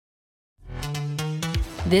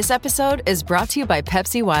This episode is brought to you by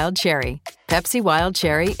Pepsi Wild Cherry. Pepsi Wild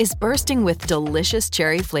Cherry is bursting with delicious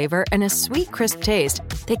cherry flavor and a sweet, crisp taste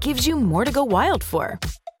that gives you more to go wild for.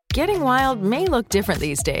 Getting wild may look different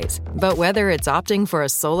these days, but whether it's opting for a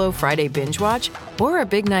solo Friday binge watch or a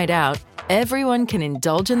big night out, everyone can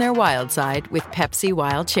indulge in their wild side with Pepsi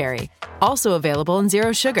Wild Cherry. Also available in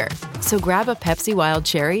Zero Sugar. So grab a Pepsi Wild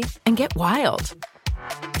Cherry and get wild.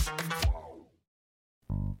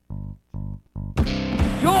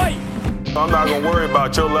 Yoy! I'm not gonna worry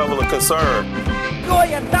about your level of concern. Yoy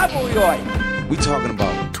and double yoy! We talking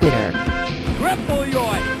about Twitter. Triple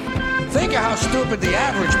yoy! Think of how stupid the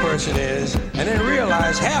average person is, and then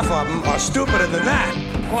realize half of them are stupider than that.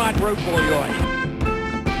 Quadruple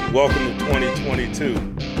yoy! Welcome to 2022.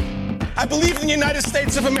 I believe in the United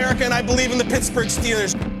States of America, and I believe in the Pittsburgh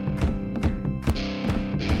Steelers.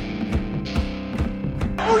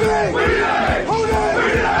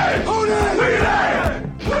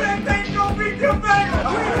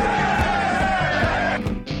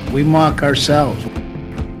 We mock ourselves.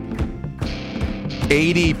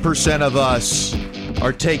 80% of us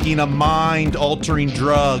are taking a mind-altering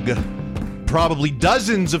drug probably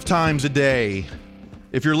dozens of times a day.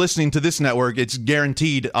 If you're listening to this network, it's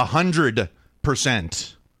guaranteed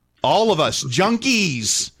 100%. All of us,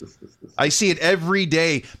 junkies. I see it every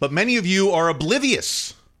day, but many of you are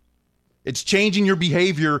oblivious. It's changing your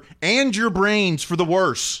behavior and your brains for the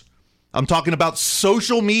worse. I'm talking about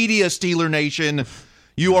social media, Steeler Nation.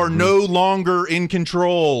 You are no longer in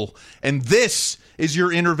control, and this is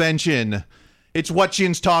your intervention. It's what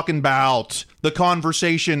Chin's talking about, the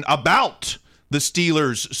conversation about the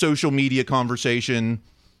Steelers' social media conversation.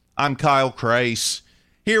 I'm Kyle Kreis.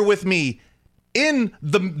 Here with me in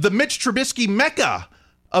the Mitch Trubisky mecca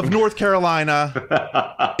of North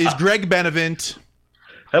Carolina is Greg Benevent.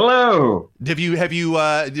 Hello. Do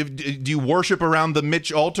you worship around the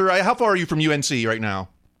Mitch altar? How far are you from UNC right now?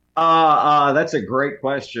 That's a great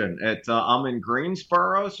question. I'm in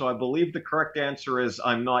Greensboro, so I believe the correct answer is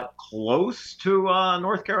I'm not close to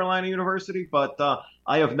North Carolina University, but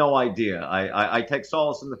I have no idea. I take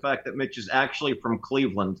solace in the fact that Mitch is actually from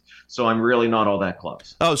Cleveland, so I'm really not all that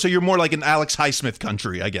close. Oh, so you're more like an Alex Highsmith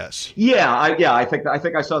country, I guess. Yeah, I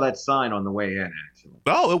think I saw that sign on the way in, actually.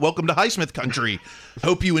 Oh, welcome to Highsmith country.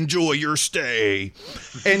 Hope you enjoy your stay.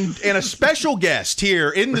 And a special guest here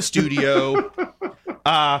in the studio,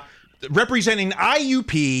 representing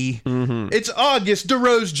IUP, It's August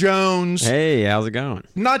DeRose Jones. Hey, how's it going?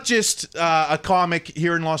 Not just a comic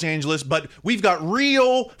here in Los Angeles, but we've got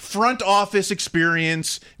real front office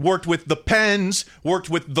experience. Worked with the Pens, worked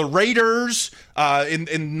with the Raiders,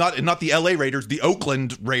 not the LA Raiders, the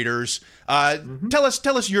Oakland Raiders. Tell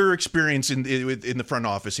us your experience in the front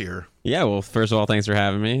office here. Yeah, well, first of all, thanks for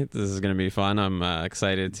having me. This is going to be fun. I'm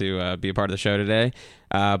excited to be a part of the show today.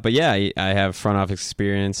 But yeah, I have front office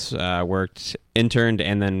experience, interned,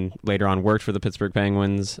 and then later on worked for the Pittsburgh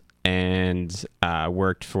Penguins and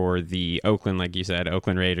worked for the Oakland, like you said,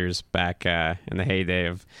 Oakland Raiders back in the heyday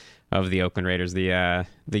of the Oakland Raiders.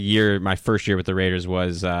 My first year with the Raiders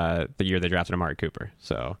was the year they drafted Amari Cooper.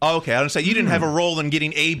 So okay, I was say you didn't have a role in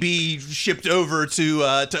getting AB shipped over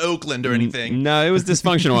to Oakland or anything. No, it was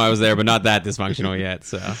dysfunctional while I was there, but not that dysfunctional yet.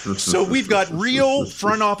 So we've got real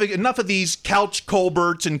front office. Enough of these couch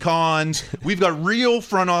Colberts and cons. We've got real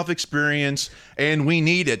front office experience, and we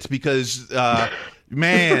need it because.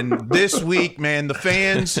 Man, this week, the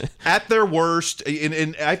fans at their worst,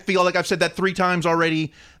 and I feel like I've said that 3 times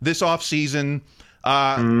already this offseason.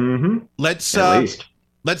 Let's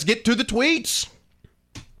get to the tweets.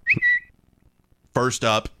 First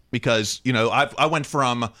up, because I went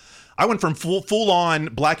from full on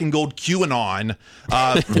black and gold QAnon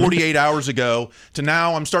 48 hours ago to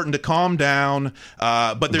now I'm starting to calm down,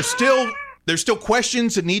 but there's still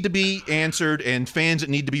questions that need to be answered and fans that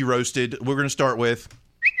need to be roasted. We're going to start with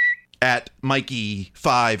at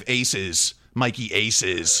Mikey5Aces. Mikey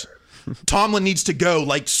Aces. Tomlin needs to go,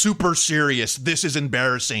 like, super serious. This is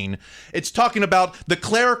embarrassing. It's talking about the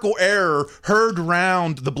clerical error heard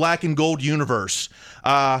round the black and gold universe.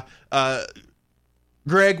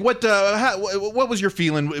 Greg, what was your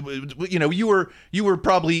feeling? You were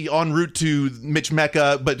probably en route to Mitch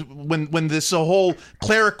Mecca, but when this whole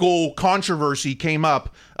clerical controversy came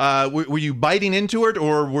up, were you biting into it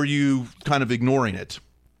or were you kind of ignoring it?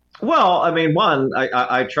 Well, I mean,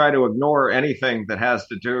 I try to ignore anything that has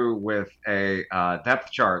to do with a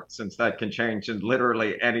depth chart, since that can change in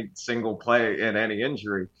literally any single play in any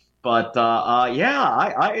injury. But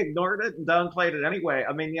I ignored it and downplayed it anyway.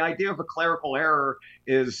 I mean, the idea of a clerical error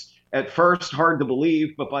is at first hard to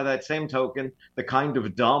believe, but by that same token, the kind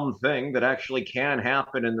of dumb thing that actually can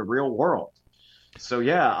happen in the real world. So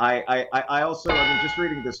yeah, I also, I mean, just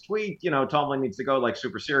reading this tweet, Tomlin needs to go, like,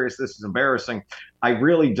 super serious. This is embarrassing. I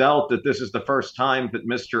really doubt that this is the first time that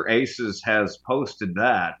Mr. Aces has posted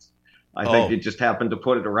that. I think it just happened to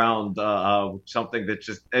put it around something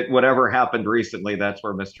that whatever happened recently, that's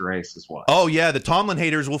where Mr. Aces was. Oh yeah, the Tomlin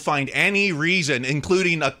haters will find any reason,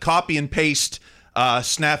 including a copy and paste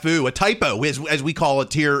snafu, a typo, as we call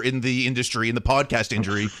it here in the industry, in the podcast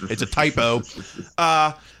industry. It's a typo.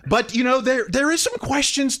 But there is some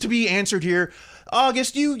questions to be answered here.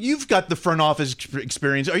 August, you've got the front office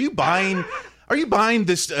experience. Are you buying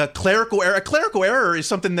this clerical error? A clerical error is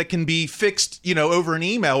something that can be fixed, over an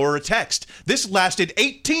email or a text. This lasted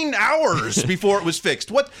 18 hours before it was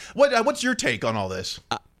fixed. What's your take on all this?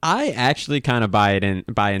 I actually kind of buy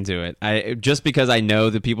into it. Just because I know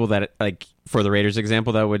the people that, like, for the Raiders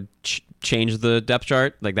example, that would change the depth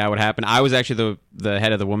chart, like that would happen. I was actually the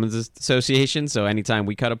head of the Women's Association, so anytime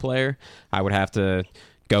we cut a player, I would have to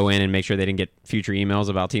go in and make sure they didn't get future emails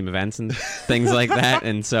about team events and things like that.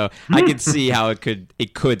 And so I could see how it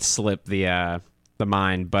could slip the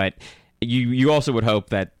mind, but you also would hope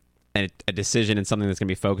that a decision and something that's going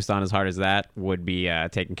to be focused on as hard as that would be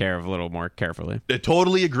taken care of a little more carefully. I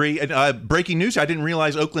totally agree. And breaking news: I didn't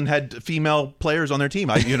realize Oakland had female players on their team.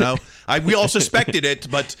 We all suspected it,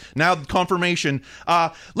 but now confirmation.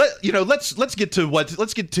 Let's get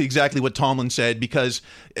to exactly what Tomlin said, because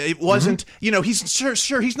it wasn't. He's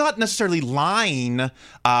sure he's not necessarily lying.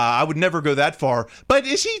 I would never go that far. But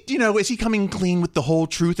is he coming clean with the whole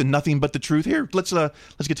truth and nothing but the truth? Here, let's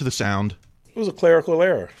get to the sound. It was a clerical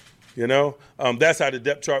error. That's how the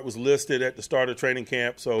depth chart was listed at the start of training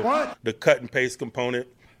camp. So the cut and paste component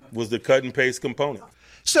was the cut and paste component.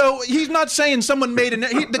 So he's not saying someone made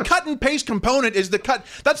the cut and paste component is the cut.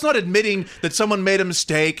 That's not admitting that someone made a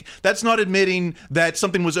mistake. That's not admitting that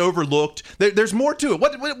something was overlooked. There's more to it.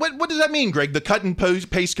 What does that mean, Greg? The cut and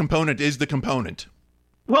paste component is the component.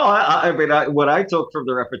 Well, what I took from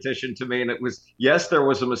the repetition to mean it was, yes, there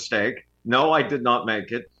was a mistake. No, I did not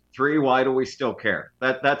make it. 3, why do we still care?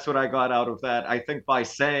 That's what I got out of that. I think by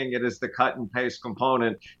saying it is the cut and paste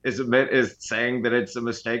component is saying that it's a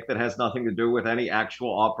mistake that has nothing to do with any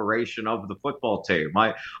actual operation of the football team.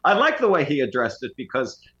 I like the way he addressed it,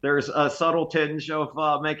 because there's a subtle tinge of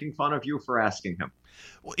making fun of you for asking him.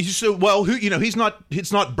 So,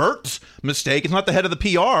 it's not Bert's mistake. It's not the head of the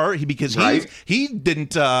PR because he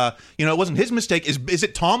didn't, it wasn't his mistake. Is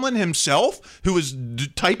it Tomlin himself who was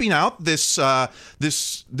typing out this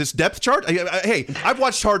depth chart? Hey, I've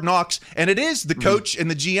watched Hard Knocks, and it is the coach and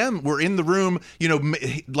the GM were in the room,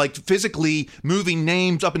 like physically moving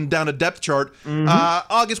names up and down a depth chart.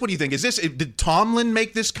 August, what do you think? Did Tomlin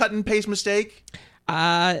make this cut and paste mistake?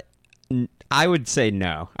 I would say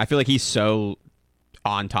no. I feel like he's so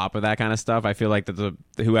on top of that kind of stuff. I feel like that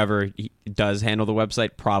whoever does handle the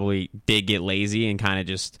website probably did get lazy and kind of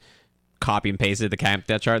just copy and pasted the camp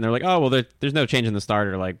depth chart, and they're like, oh, well, there's no change in the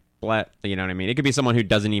starter, like, you know what I mean? It could be someone who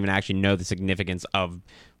doesn't even actually know the significance of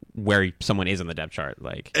where someone is on the depth chart.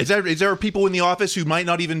 Like, is there people in the office who might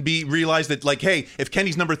not even realize that, like, hey, if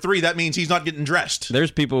Kenny's number 3, that means he's not getting dressed? There's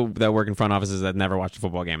people that work in front offices that never watched a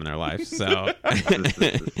football game in their life, so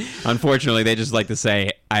unfortunately they just like to say,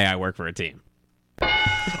 I work for a team.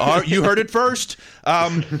 You heard it first.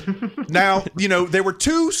 Now, there were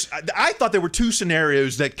I thought there were 2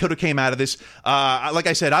 scenarios that could have came out of this. Like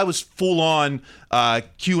I said, I was full on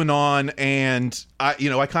QAnon, and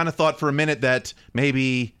I kind of thought for a minute that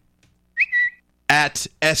maybe at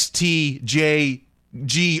STJGRFT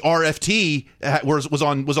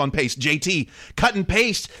was on paste. JT, cut and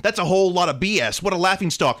paste, that's a whole lot of BS. What a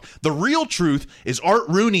laughingstock. The real truth is Art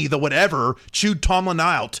Rooney, the whatever, chewed Tomlin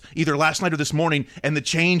out either last night or this morning, and the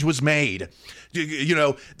change was made.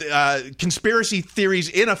 Conspiracy theories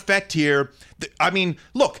in effect here.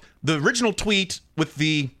 Look, the original tweet with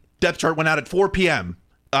the depth chart went out at 4 p.m.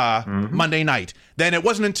 Monday night. Then it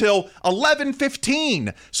wasn't until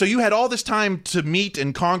 11:15. So you had all this time to meet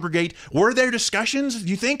and congregate. Were there discussions, do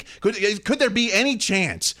you think? Could there be any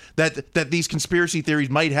chance that these conspiracy theories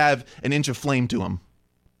might have an inch of flame to them?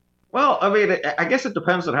 Well, I guess it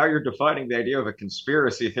depends on how you're defining the idea of a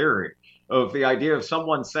conspiracy theory. Of the idea of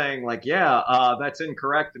someone saying, like, that's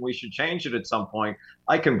incorrect and we should change it at some point.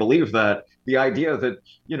 I can believe that. The idea that,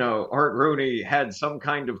 Art Rooney had some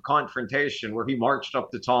kind of confrontation where he marched up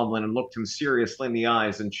to Tomlin and looked him seriously in the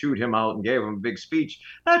eyes and chewed him out and gave him a big speech,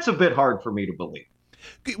 that's a bit hard for me to believe.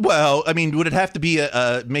 Well, would it have to be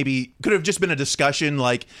maybe could have just been a discussion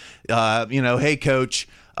like, hey, coach,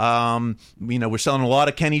 we're selling a lot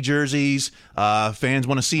of Kenny jerseys. Fans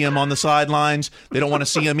want to see him on the sidelines. They don't want to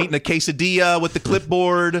see him eating a quesadilla with the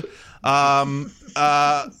clipboard.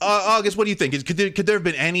 August, what do you think? Could there have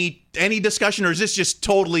been any discussion, or is this just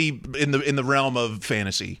totally in the realm of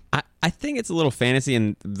fantasy? I think it's a little fantasy,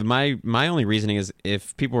 and my only reasoning is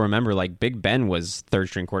if people remember, like Big Ben was third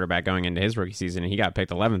string quarterback going into his rookie season, and he got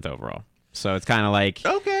picked 11th overall. So it's kind of like,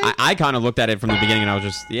 okay. I kind of looked at it from the beginning, and I was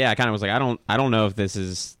just, I kind of was like, I don't know if this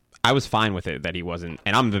is. I was fine with it that he wasn't,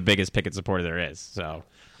 and I'm the biggest Pickett supporter there is. So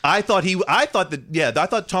I thought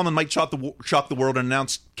Tomlin might shock the world and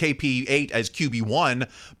announce KP8 as QB1,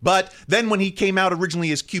 but then when he came out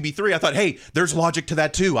originally as QB3, I thought, hey, there's logic to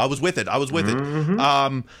that too. I was with it.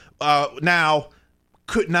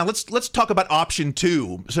 Now let's talk about option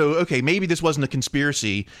 2. So, okay, maybe this wasn't a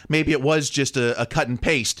conspiracy. Maybe it was just a cut and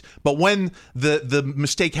paste. But when the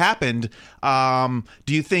mistake happened,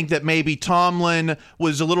 do you think that maybe Tomlin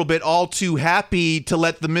was a little bit all too happy to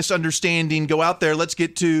let the misunderstanding go out there? Let's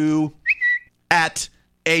get to at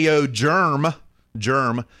AO Germ.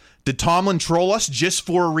 Did Tomlin troll us just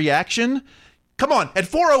for a reaction? Come on, at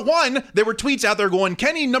 4:01, there were tweets out there going,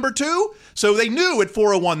 Kenny, number 2? So they knew at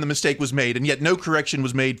 4:01 the mistake was made, and yet no correction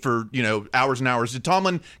was made for, hours and hours. Did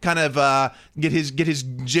Tomlin kind of get his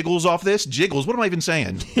jiggles off this? Jiggles? What am I even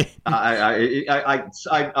saying? I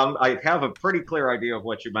have a pretty clear idea of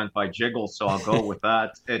what you meant by jiggles, so I'll go with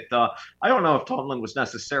that. I don't know if Tomlin was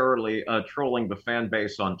necessarily trolling the fan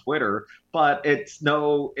base on Twitter, but it's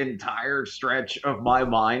no entire stretch of my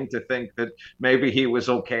mind to think that maybe he was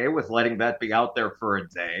okay with letting that be out there for a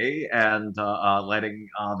day and letting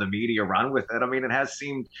the media run with it. I mean, it has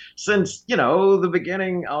seemed since, the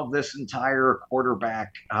beginning of this entire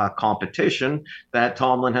quarterback competition that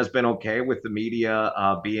Tomlin has been okay with the media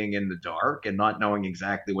being in the dark and not knowing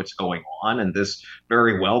exactly what's going on. And this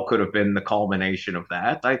very well could have been the culmination of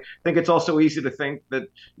that. I think it's also easy to think that,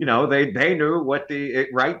 they knew what the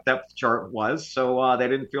right depth chart was, so they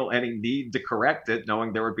didn't feel any need to correct it,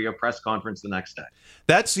 knowing there would be a press conference the next day.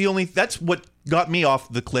 That's what got me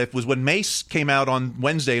off the cliff was when Mace came out on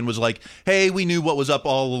Wednesday and was like, hey, we knew what was up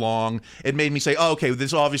all along. It made me say, oh, okay,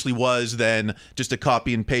 this obviously was then just a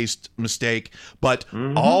copy and paste mistake. But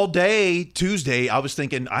all day Tuesday, I was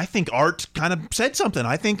thinking, I think Art kind of said something.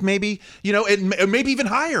 I think maybe, and maybe even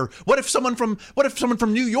higher. What if someone from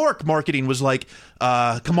New York marketing was like,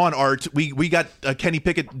 come on, Art, we got Kenny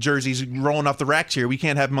Pickett jerseys rolling off the racks here. We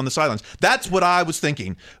can't have him on the sidelines. That's what I was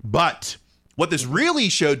thinking. But what this really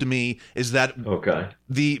showed to me is that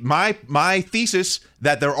my thesis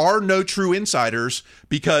that there are no true insiders,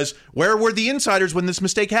 because where were the insiders when this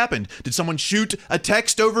mistake happened? Did someone shoot a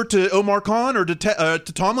text over to Omar Khan or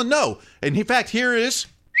to Tomlin? No. And in fact, here is,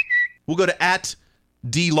 we'll go to at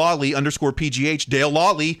 @DLawley_PGH, Dale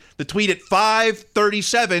Lawley, the tweet at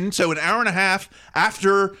 5:37, so an hour and a half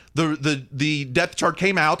after the depth chart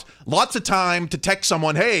came out. Lots of time to text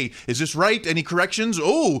someone, hey, is this right? Any corrections?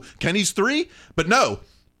 Oh, Kenny's 3? But no,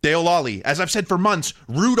 Dale Lawley, as I've said for months,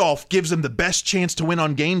 Rudolph gives them the best chance to win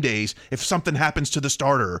on game days if something happens to the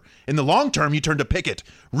starter. In the long term, you turn to Pickett.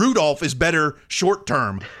 Rudolph is better short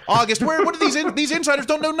term. August, what are these insiders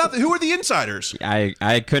don't know nothing? Who are the insiders?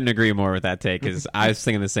 I couldn't agree more with that take, because I was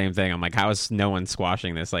thinking the same thing. I'm like, how is no one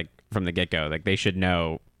squashing this from the get-go? Like, they should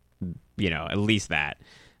know, at least that.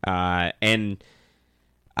 And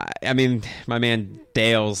I mean, my man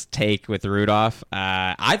Dale's take with Rudolph,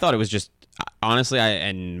 I thought it was just, honestly,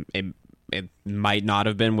 it might not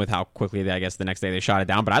have been with how quickly, I guess, the next day they shot it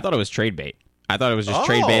down, but I thought it was trade bait. I thought it was just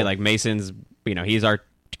trade bait, like Mason's, he's our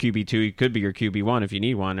QB2, he could be your QB1 if you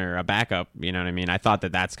need one, or a backup, you know what I mean? I thought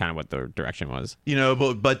that's kind of what the direction was.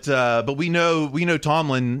 But we know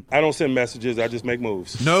Tomlin. I don't send messages, I just make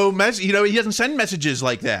moves. No he doesn't send messages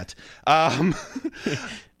like that. And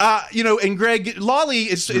Greg Lawley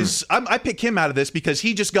is I pick him out of this because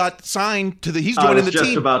he just got signed to he's joining the team. I was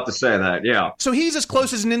just about to say that, yeah. So he's as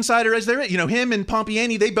close as an insider as there is. Him and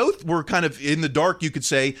Pompiani, they both were kind of in the dark, you could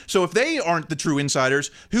say. So if they aren't the true insiders,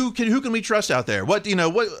 who can we trust out there?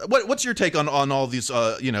 What's your take on all these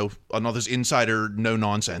on all this insider no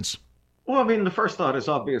nonsense? Well, I mean, the first thought is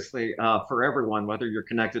obviously for everyone, whether you're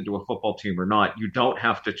connected to a football team or not, you don't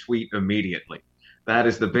have to tweet immediately. That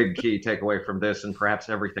is the big key takeaway from this, and perhaps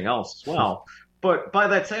everything else as well. But by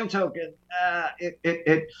that same token, I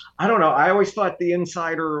don't know. I always thought the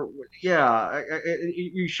insider,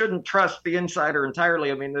 you shouldn't trust the insider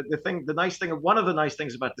entirely. I mean, one of the nice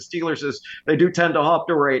things about the Steelers is they do tend to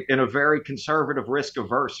operate in a very conservative,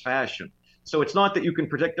 risk-averse fashion. So it's not that you can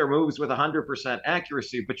predict their moves with 100%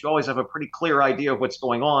 accuracy, but you always have a pretty clear idea of what's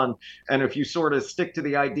going on. And if you sort of stick to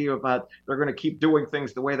the idea about they're going to keep doing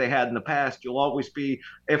things the way they had in the past, you'll always be,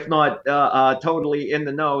 if not totally in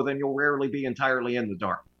the know, then you'll rarely be entirely in the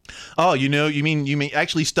dark. Oh, you mean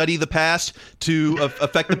actually study the past to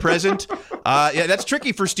affect the present? Yeah, that's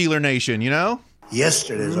tricky for Steeler Nation, you know?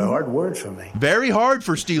 Yesterday's a hard word for me. Very hard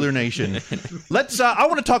for Steeler Nation. I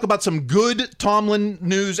want to talk about some good Tomlin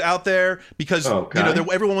news out there because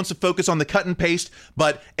everyone wants to focus on the cut and paste.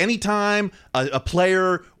 But anytime a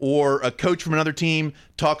player or a coach from another team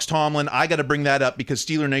talks Tomlin, I got to bring that up because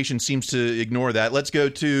Steeler Nation seems to ignore that. Let's go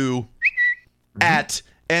to at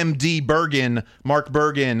MD Bergen, Mark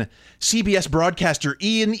Bergen. CBS broadcaster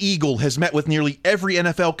Ian Eagle has met with nearly every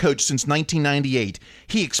NFL coach since 1998.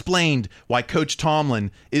 He explained why Coach Tomlin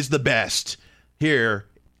is the best. Here,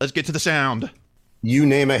 let's get to the sound. You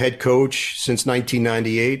name a head coach since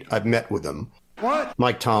 1998, I've met with them. What?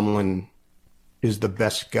 Mike Tomlin is the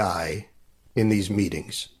best guy in these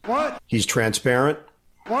meetings. What? He's transparent.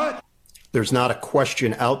 What? There's not a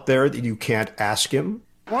question out there that you can't ask him.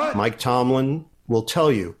 What? Mike Tomlin will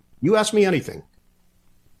tell you. You ask me anything.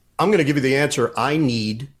 I'm going to give you the answer I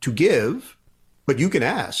need to give, but you can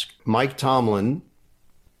ask. Mike Tomlin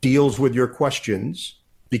deals with your questions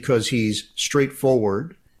because he's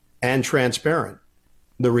straightforward and transparent.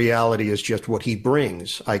 The reality is just what he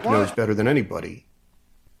brings. Ike knows better than anybody.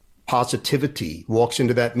 Positivity, walks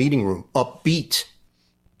into that meeting room, upbeat.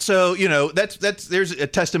 So, there's a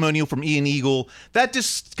testimonial from Ian Eagle that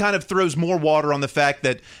just kind of throws more water on the fact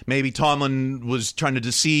that maybe Tomlin was trying to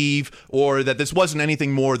deceive or that this wasn't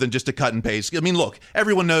anything more than just a cut and paste. I mean, look,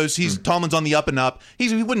 everyone knows Tomlin's on the up and up.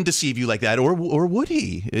 He wouldn't deceive you like that, or would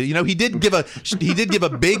he? He did give a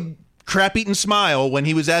big crap-eaten smile when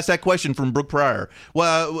he was asked that question from Brooke Pryor.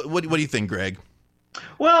 Well, what do you think, Greg?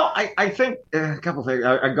 Well, I think a couple things.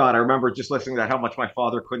 I remember just listening to how much my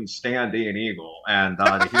father couldn't stand Ian Eagle, and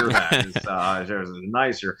to hear that is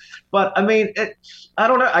nicer. But I mean, I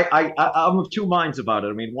don't know. I'm of two minds about it.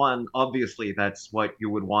 I mean, one, obviously, that's what you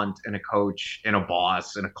would want in a coach, in a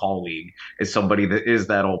boss, in a colleague, is somebody that is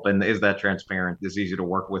that open, is that transparent, is easy to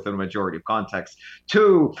work with in a majority of contexts.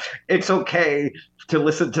 Two, it's okay to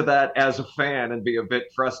listen to that as a fan and be a bit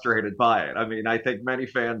frustrated by it. I mean, I think many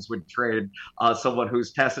fans would trade someone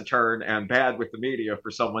who's taciturn and bad with the media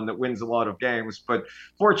for someone that wins a lot of games. But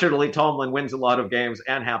fortunately, Tomlin wins a lot of games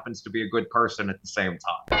and happens to be a good person at the same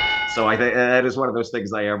time. So I think that is one of those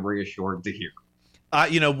things I am reassured to hear.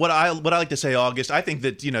 What I like to say, August, I think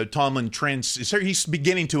that, Tomlin he's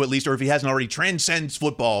beginning to, at least, or if he hasn't already, transcends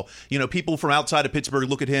football. People from outside of Pittsburgh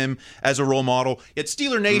look at him as a role model. Yet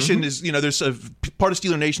Steeler Nation is, there's a part of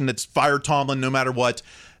Steeler Nation that's fired Tomlin no matter what.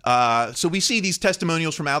 So we see these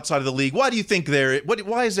testimonials from outside of the league. Why do you think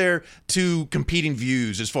why is there two competing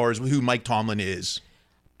views as far as who Mike Tomlin is?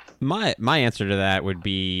 My answer to that would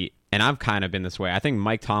be, and I've kind of been this way, I think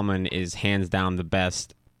Mike Tomlin is hands down the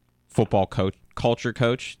best football culture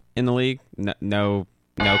coach in the league. No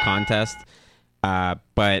contest.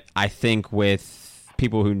 But I think with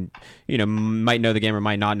people who might know the game or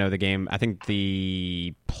might not know the game, I think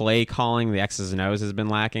the play calling, the X's and O's, has been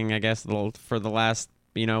lacking, I guess, for the last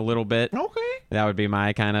little bit. Okay. That would be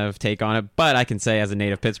my kind of take on it. But I can say, as a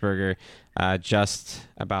native Pittsburgher, just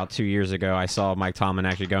about 2 years ago, I saw Mike Tomlin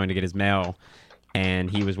actually going to get his mail, and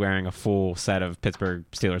he was wearing a full set of Pittsburgh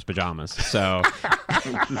Steelers pajamas. So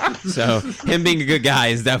him being a good guy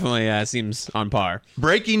is definitely seems on par.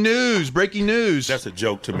 Breaking news. That's a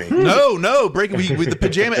joke to me. No. Breaking with the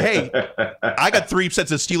pajama. Hey, I got 3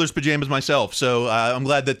 sets of Steelers pajamas myself, so I'm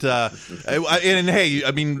glad that. And hey,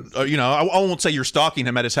 I mean, I won't say you're stalking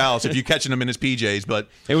him at his house if you're catching him in his PJs, but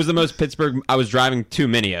it was the most Pittsburgh. I was driving to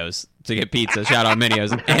Minios to get pizza. Shout out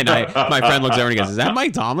Minios. And my friend looks over and he goes, "Is that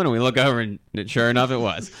Mike Tomlin?" And we look over, and sure enough, it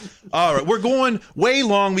was. All right, we're going way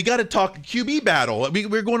long. We got to talk QB battle.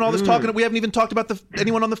 We're going all this talking. We haven't even talked about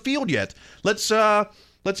anyone on the field yet. Let's go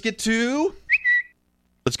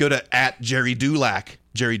to at Jerry Dulac.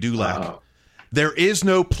 Jerry Dulac. Oh. There is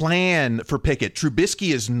no plan for Pickett.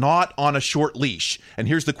 Trubisky is not on a short leash. And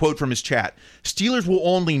here's the quote from his chat. Steelers will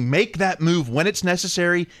only make that move when it's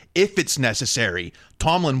necessary, if it's necessary.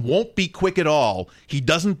 Tomlin won't be quick at all. He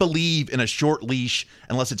doesn't believe in a short leash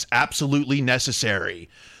unless it's absolutely necessary.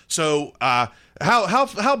 So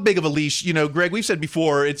how big of a leash? Greg, we've said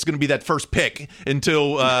before it's going to be that first pick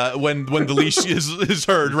until when the leash is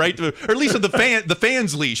heard, right? Or at least the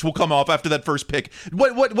fans' leash will come off after that first pick.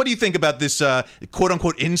 What do you think about this quote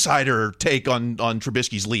unquote insider take on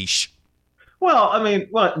Trubisky's leash? Well, I mean,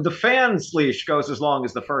 the fans' leash goes as long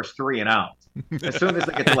as the first 3 and out. As soon as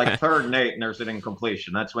they get to 3rd and 8 and there's an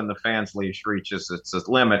incompletion, that's when the fans' leash reaches its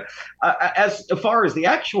limit. As far as the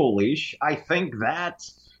actual leash, I think that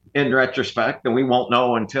in retrospect, and we won't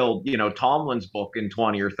know until, Tomlin's book in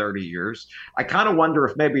 20 or 30 years. I kind of wonder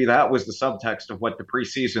if maybe that was the subtext of what the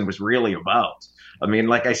preseason was really about. I mean,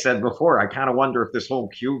 like I said before, I kind of wonder if this whole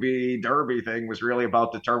QB Derby thing was really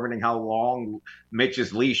about determining how long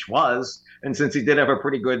Mitch's leash was. And since he did have a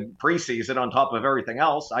pretty good preseason on top of everything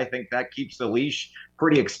else, I think that keeps the leash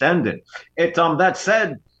pretty extended. That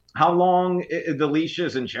said, how long the leash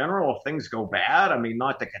is in general if things go bad. I mean,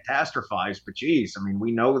 not to catastrophize, but geez, I mean,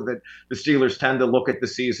 we know that the Steelers tend to look at the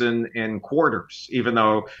season in quarters, even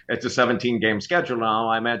though it's a 17-game schedule now.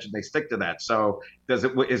 I imagine they stick to that. So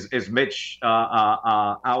is Mitch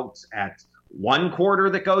out at one quarter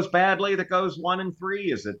that goes badly, that goes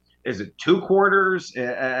 1-3? Is it 2 quarters?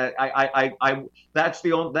 That's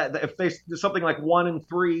the only that if they do something like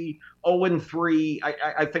 1-3, 0-3,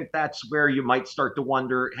 I think that's where you might start to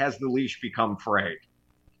wonder: has the leash become frayed?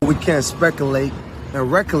 We can't speculate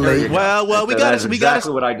and recollect. Well, we got to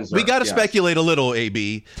Yes. speculate a little,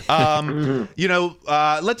 AB.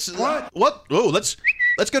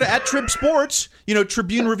 Let's go to @Trib Sports.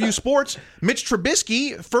 Tribune Review Sports. Mitch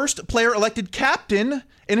Trubisky, first player elected captain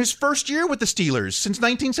in his first year with the Steelers since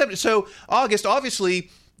 1970. So August, obviously,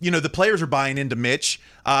 the players are buying into Mitch.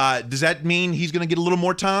 Does that mean he's going to get a little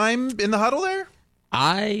more time in the huddle there?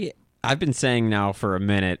 I've been saying now for a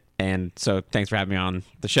minute, and so thanks for having me on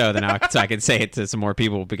the show. Then so I can say it to some more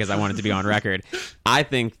people because I wanted to be on record. I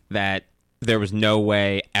think that there was no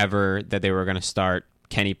way ever that they were going to start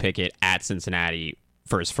Kenny Pickett at Cincinnati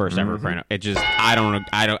for his first ever print. It just,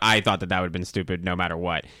 I thought that would have been stupid no matter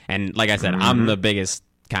what. And like I said, I'm the biggest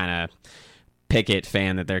kind of Pickett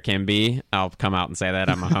fan that there can be. I'll come out and say that.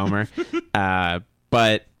 I'm a homer.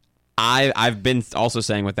 But I've been also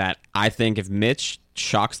saying with that, I think if Mitch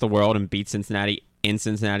shocks the world and beats Cincinnati in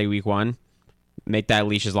Cincinnati week 1, make that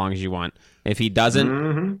leash as long as you want. If he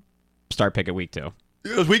doesn't, start Pickett week 2.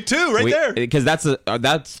 It was week 2 there. Because that's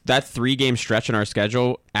 3-game stretch in our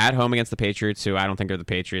schedule at home against the Patriots, who I don't think are the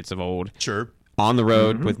Patriots of old. Sure. On the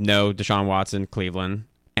road with no Deshaun Watson, Cleveland,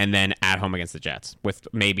 and then at home against the Jets with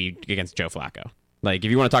maybe against Joe Flacco. Like, if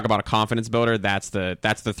you want to talk about a confidence builder, that's the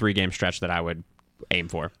 3-game stretch that I would aim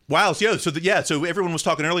for. Wow. So everyone was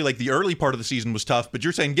talking early, like the early part of the season was tough, but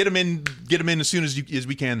you're saying get him in as soon as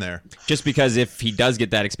we can there. Just because if he does get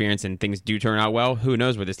that experience and things do turn out well, who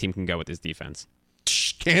knows where this team can go with this defense.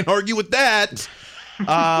 Can't argue with that.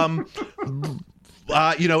 And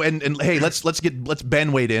hey, let's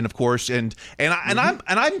Ben wade in, of course, and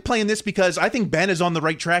I'm playing this because I think Ben is on the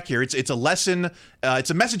right track here. It's a lesson.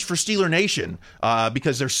 It's a message for Steeler Nation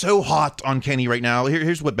because they're so hot on Kenny right now.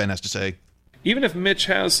 Here's what Ben has to say. Even if Mitch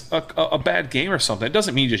has a bad game or something, it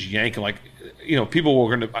doesn't mean you just yank him. Like,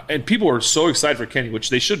 people are so excited for Kenny,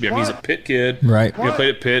 which they should be. I mean, he's a Pitt kid, right?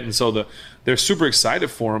 Played at Pitt, and so they're super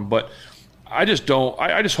excited for him, but. I just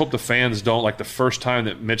hope the fans don't, like, the first time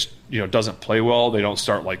that Mitch, doesn't play well, they don't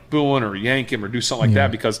start like booing or yank him or do something like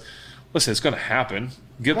that, because listen, it's going to happen.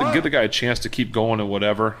 Give the guy a chance to keep going and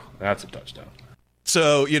whatever. That's a touchdown.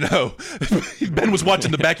 So, Ben was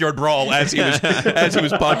watching the Backyard Brawl as he was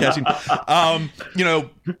podcasting.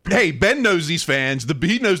 Hey, Ben knows these fans.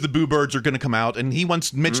 He knows the Boo Birds are going to come out, and he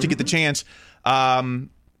wants Mitch to get the chance. And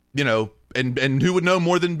who would know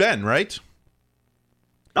more than Ben, right?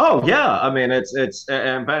 Oh yeah, I mean it's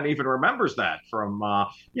and Ben even remembers that from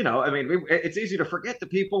it's easy to forget that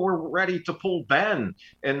people were ready to pull Ben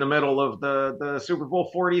in the middle of the Super Bowl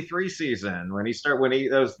 43 season when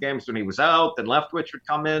those games when he was out, then Leftwich would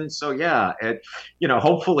come in. So yeah,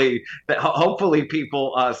 hopefully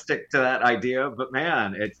people stick to that idea. But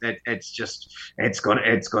man, it's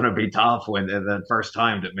gonna be tough when the first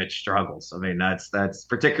time that Mitch struggles. I mean that's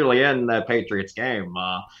particularly in the Patriots game.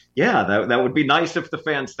 That would be nice if the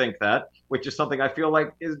fans think that, which is something I feel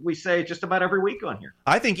like we say just about every week on here.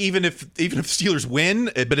 I think even if Steelers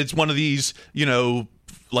win, but it's one of these,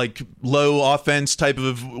 like low offense type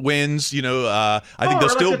of wins, I think they'll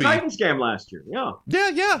still be. Titans game last year, yeah.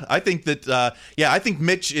 I think that, I think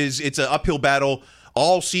Mitch it's an uphill battle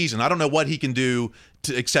all season. I don't know what he can do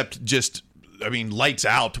except just, lights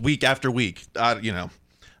out week after week.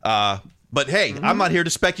 But hey, I'm not here to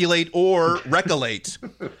speculate or recollate.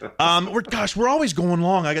 We're always going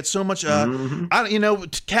long. I got so much.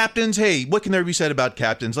 Captains. Hey, what can there be said about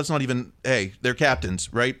captains? Let's not even. Hey, they're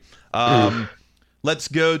captains, right? Let's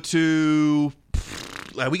go to.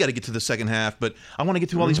 We got to get to the second half, but I want to get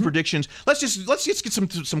to all these predictions. Let's just get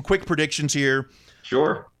some quick predictions here.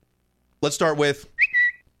 Sure. Let's start with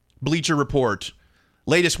Bleacher Report.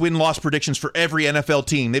 Latest win-loss predictions for every NFL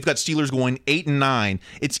team. They've got Steelers going 8-9.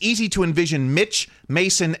 It's easy to envision Mitch,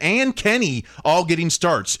 Mason, and Kenny all getting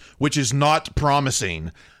starts, which is not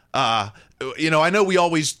promising. I know it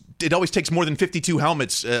always takes more than 52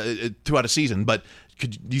 helmets throughout a season, but do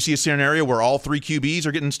you see a scenario where all 3 QBs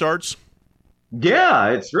are getting starts?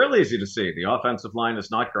 Yeah, it's real easy to see. The offensive line is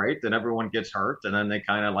not great, then everyone gets hurt, and then they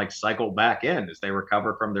kind of cycle back in as they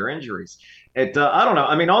recover from their injuries. I don't know.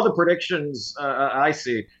 I mean, all the predictions I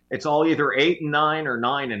see, it's all either 8-9 or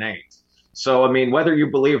 9-8. So, I mean, whether you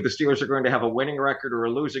believe the Steelers are going to have a winning record or a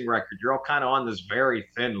losing record, you're all kind of on this very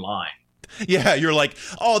thin line. Yeah, you're like,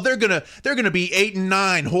 oh, they're gonna be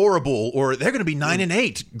 8-9, horrible, or they're gonna be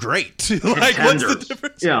 9-8, great. What's the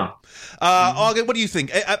difference? Yeah. August, what do you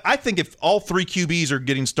think? I think if all 3 QBs are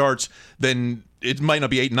getting starts, then it might not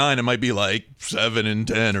be 8-9. It might be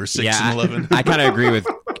 7-10 or 6-11. I kind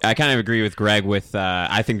of agree with Greg. With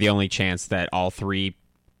I think the only chance that all 3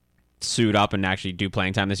 suit up and actually do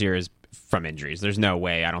playing time this year is from injuries. There's no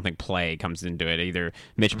way. I don't think play comes into it. Either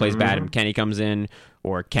Mitch plays bad and Kenny comes in,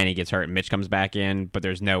 or Kenny gets hurt and Mitch comes back in. But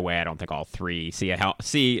there's no way I don't think all 3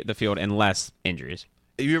 see the field unless injuries.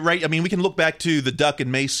 You're right. I mean, we can look back to the Duck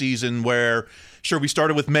and Mace season where, sure, we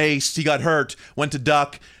started with Mace. He got hurt, went to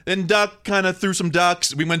Duck. Then Duck kind of threw some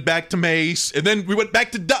ducks. We went back to Mace, and then we went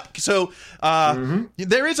back to Duck. So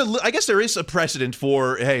there is I guess there is a precedent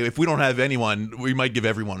for, hey, if we don't have anyone, we might give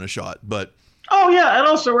everyone a shot. But oh, yeah, and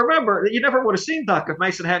also remember, you never would have seen Duck if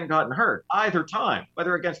Mason hadn't gotten hurt either time,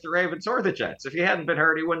 whether against the Ravens or the Jets. If he hadn't been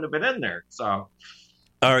hurt, he wouldn't have been in there. So,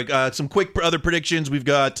 all right, some quick other predictions. We've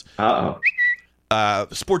got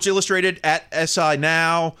Sports Illustrated at SI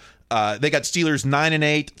Now. They got Steelers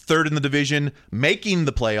 9-8, third in the division, making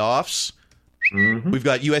the playoffs. We've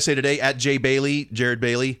got USA Today at Jared Bailey.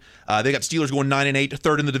 They got Steelers going 9-8,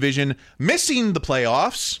 third in the division, missing the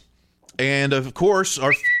playoffs. And, of course,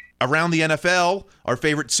 around the NFL, our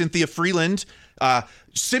favorite Cynthia Freeland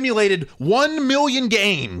simulated 1 million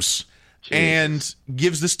games and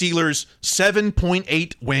gives the Steelers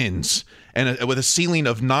 7.8 wins and with a ceiling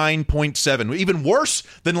of 9.7, even worse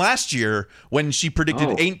than last year when she predicted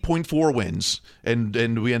 8.4 wins,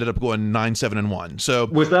 and we ended up going 9-7-1. So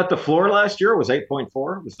was that the floor last year? Or was 8.4?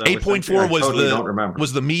 8.4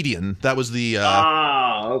 was the median. That was the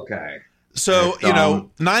okay. So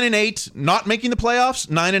 9-8, not making the playoffs.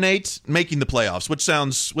 9-8, making the playoffs. Which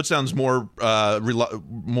sounds more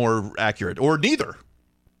more accurate, or neither?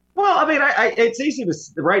 Well, I mean, it's easy to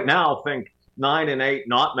right now think 9-8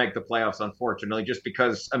 not make the playoffs. Unfortunately, just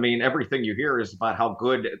because I mean everything you hear is about how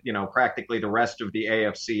good practically the rest of the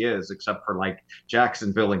AFC is, except for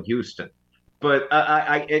Jacksonville and Houston. But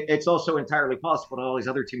it's also entirely possible that all these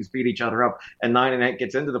other teams beat each other up and 9-8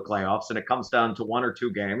 gets into the playoffs, and it comes down to 1 or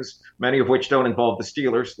 2 games, many of which don't involve the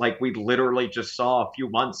Steelers, like we literally just saw a few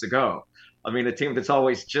months ago. I mean, a team that's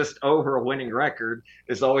always just over a winning record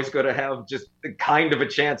is always going to have just kind of a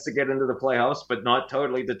chance to get into the playoffs, but not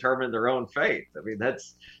totally determine their own fate. I mean,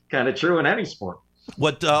 that's kind of true in any sport.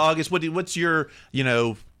 What, August, what's your,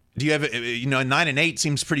 do you have, 9-8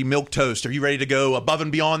 seems pretty milquetoast. Are you ready to go above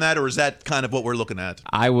and beyond that, or is that kind of what we're looking at?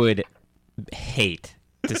 I would hate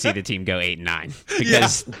to see the team go 8-9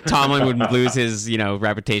 because Tomlin would lose his,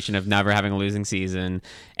 reputation of never having a losing season,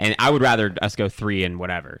 and I would rather us go 3 and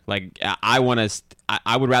whatever. I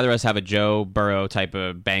would rather us have a Joe Burrow type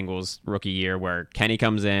of Bengals rookie year where Kenny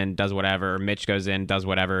comes in, does whatever, Mitch goes in, does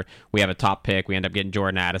whatever. We have a top pick, we end up getting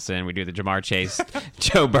Jordan Addison, we do the Jamar Chase,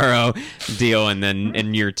 Joe Burrow deal, and then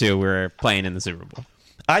in year 2 we're playing in the Super Bowl.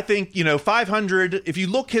 I think 500. If you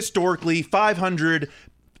look historically, 500.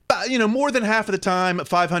 More than half of the time,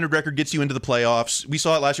 500 record gets you into the playoffs. We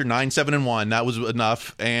saw it last year, 9-7-1. That was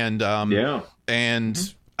enough. And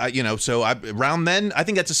so around then, I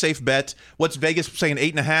think that's a safe bet. What's Vegas saying?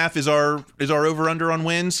 8.5 is our over under on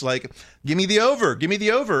wins. Give me the over.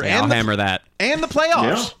 Yeah, I'll hammer that. And the playoffs.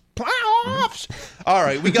 Yeah. Playoffs. All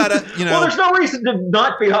right, we gotta. Well, there's no reason to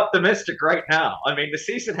not be optimistic right now. I mean, the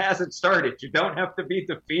season hasn't started. You don't have to be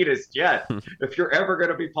defeatist yet. If you're ever going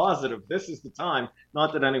to be positive, this is the time.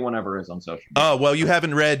 Not that anyone ever is on social media. Oh well, you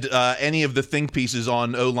haven't read any of the think pieces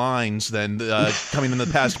on O-lines then coming in the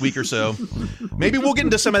past week or so. Maybe we'll get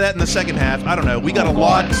into some of that in the second half. I don't know. We got a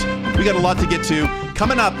lot to get to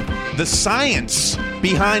coming up. The science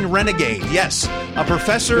behind Renegade. Yes, a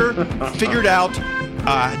professor figured out.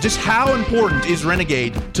 Just how important is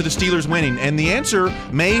Renegade to the Steelers winning? And the answer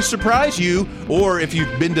may surprise you, or if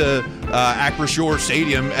you've been to Acrisure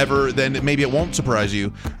Stadium ever, then maybe it won't surprise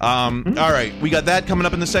you. All right, we got that coming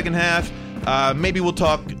up in the second half. Maybe we'll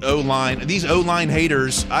talk O-line. These O-line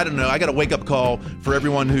haters, I don't know. I got a wake-up call for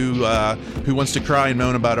everyone who wants to cry and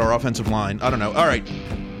moan about our offensive line. I don't know. All right,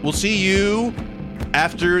 we'll see you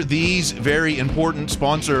after these very important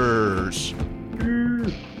sponsors.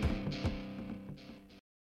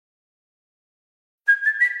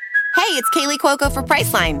 Hey, it's Cuoco for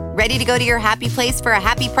Priceline. Ready to go to your happy place for a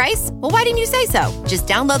happy price? Well, why didn't you say so? Just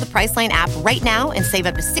download the Priceline app right now and save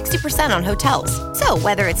up to 60% on hotels. So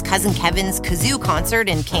whether it's Cousin Kevin's Kazoo Concert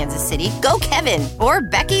in Kansas City, go Kevin, or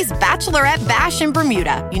Becky's Bachelorette Bash in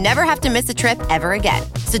Bermuda, you never have to miss a trip ever again.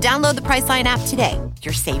 So download the Priceline app today.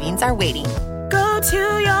 Your savings are waiting. Go to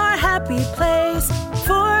your happy place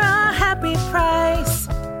for a happy price.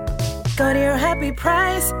 Go to your happy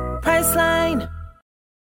price, Priceline.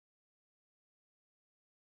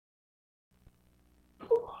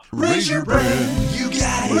 Raise your brand, you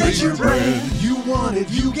got it. Raise your brand, you want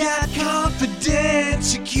it. You got confidence,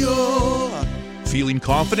 secure. Feeling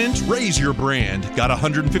confident? Raise your brand. Got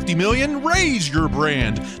 150 million? Raise your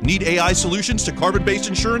brand. Need AI solutions to carbon-based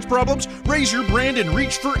insurance problems? Raise your brand and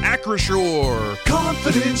reach for Acrisure.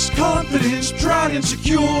 Confidence, confidence, tried and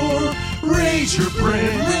secure. Raise your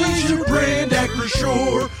brand,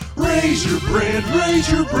 Acrisure. Raise your brand,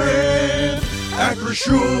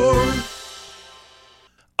 Acrisure.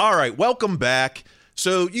 All right, welcome back.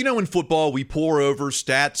 So, in football, we pour over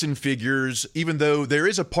stats and figures, even though there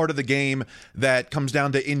is a part of the game that comes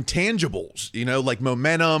down to intangibles, like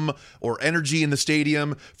momentum or energy in the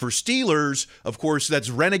stadium. For Steelers, of course, that's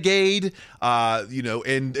Renegade, and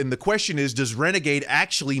the question is, does Renegade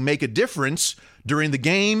actually make a difference during the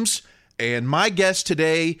games? And my guest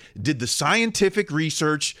today did the scientific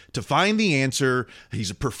research to find the answer. He's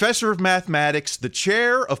a professor of mathematics, the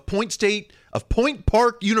chair of Point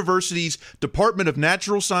Park University's Department of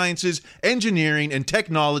Natural Sciences, Engineering, and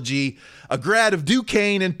Technology, a grad of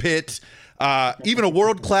Duquesne and Pitt, even a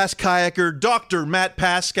world-class kayaker, Dr. Matt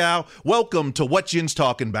Pascoe. Welcome to What Jin's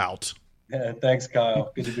Talking About. Yeah, thanks,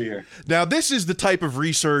 Kyle. Good to be here. Now, this is the type of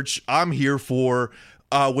research I'm here for.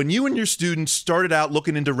 When you and your students started out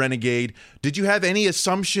looking into Renegade, did you have any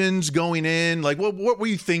assumptions going in? Like, what were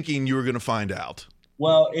you thinking you were going to find out?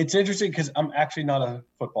 Well, it's interesting because I'm actually not a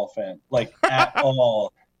football fan, like at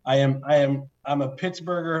all. I'm a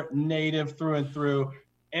Pittsburgher native through and through.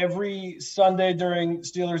 Every Sunday during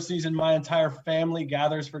Steelers season, my entire family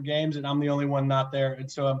gathers for games, and I'm the only one not there.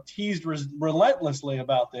 And so I'm teased relentlessly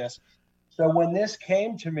about this. So when this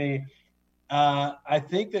came to me, I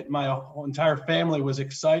think that my whole entire family was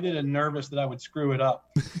excited and nervous that I would screw it up.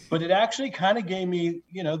 But it actually kind of gave me,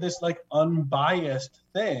 this like unbiased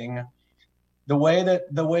thing. The way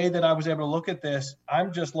that I was able to look at this,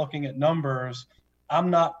 I'm just looking at numbers. I'm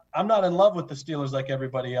not in love with the Steelers like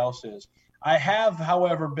everybody else is. I have,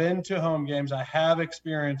 however, been to home games. I have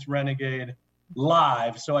experienced Renegade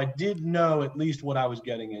live, so I did know at least what I was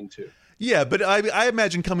getting into. Yeah, but I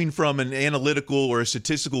imagine coming from an analytical or a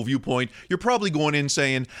statistical viewpoint, you're probably going in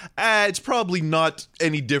saying, it's probably not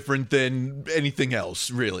any different than anything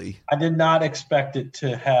else, really. I did not expect it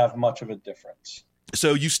to have much of a difference.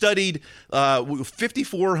 So you studied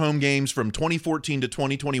 54 home games from 2014 to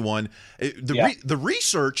 2021. The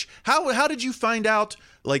research, how did you find out,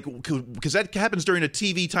 because that happens during a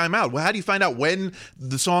TV timeout. Well, how do you find out when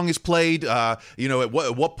the song is played, at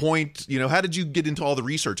what point, how did you get into all the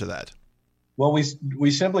research of that? Well,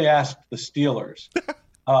 we simply asked the Steelers,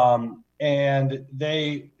 and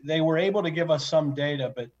they were able to give us some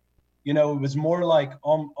data, but it was more like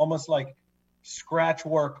almost like scratch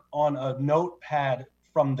work on a notepad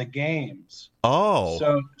from the games.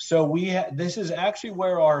 Oh, so this is actually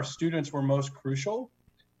where our students were most crucial,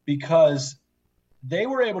 because they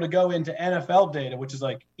were able to go into NFL data, which is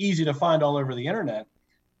like easy to find all over the internet,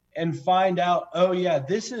 and find out, oh yeah,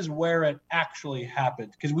 this is where it actually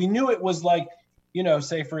happened. Because we knew it was like,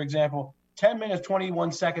 say for example, 10 minutes,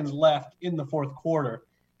 21 seconds left in the fourth quarter.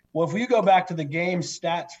 Well, if we go back to the game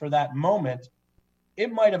stats for that moment,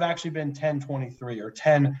 it might have actually been 10:23 or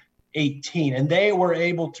 10:18. And they were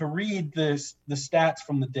able to read the stats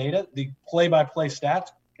from the data, the play-by-play stats,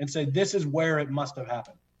 and say, this is where it must have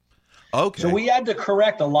happened. Okay. So we had to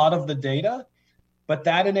correct a lot of the data, but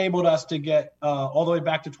that enabled us to get all the way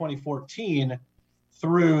back to 2014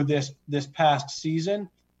 through this past season,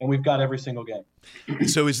 and we've got every single game.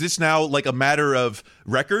 So is this now like a matter of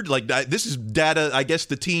record? Like this is data I guess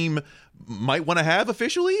the team might want to have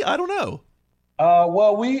officially? I don't know.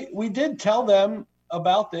 Well, we did tell them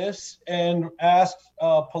about this and asked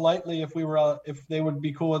politely if they would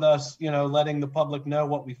be cool with us, letting the public know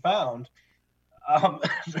what we found.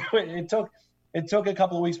 It took a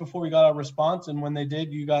couple of weeks before we got our response, and when they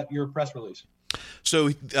did, you got your press release. So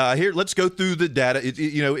here, let's go through the data.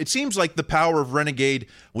 It seems like the power of Renegade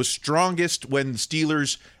was strongest when the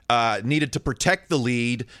Steelers needed to protect the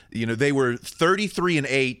lead. They were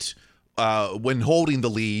 33-8 when holding the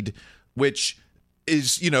lead, which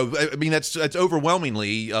is, that's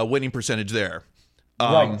overwhelmingly a winning percentage there.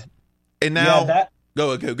 Right. And now,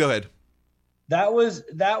 go ahead. That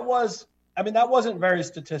was. I mean, that wasn't very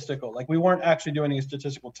statistical. Like, we weren't actually doing any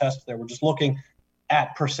statistical tests there. We're just looking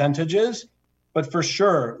at percentages. But for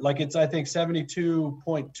sure, like, it's, I think,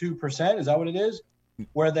 72.2%. Is that what it is?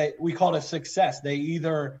 Where we call it a success. They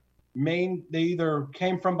either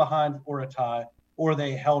came from behind or a tie, or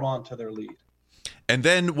they held on to their lead. And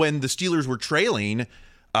then when the Steelers were trailing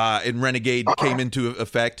and Renegade came into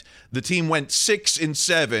effect, the team went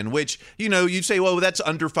 6-7, which, you'd say, well, that's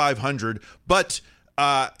under 500. But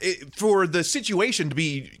for the situation to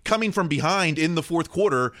be coming from behind in the fourth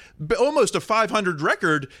quarter, almost a 500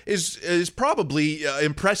 record is probably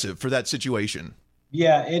impressive for that situation.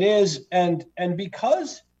 Yeah, it is. And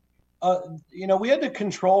because, we had to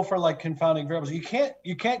control for like confounding variables.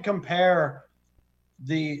 You can't compare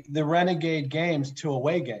the Renegade games to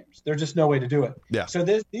away games. There's just no way to do it. Yeah. So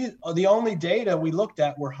the only data we looked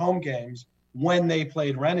at were home games when they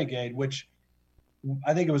played Renegade, which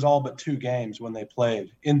I think it was all but 2 games when they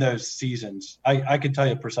played in those seasons. I could tell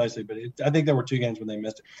you precisely, but I think there were 2 games when they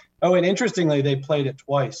missed it. Oh, and interestingly, they played it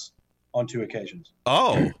twice on 2 occasions.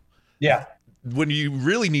 Oh. Yeah. When you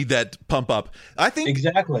really need that pump up. I think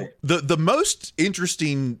exactly the most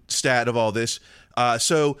interesting stat of all this,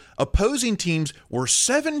 so opposing teams were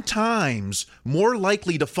 7 times more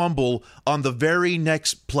likely to fumble on the very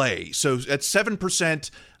next play. So that's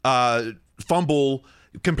 7% fumble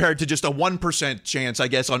compared to just a 1% chance, I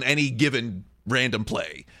guess, on any given random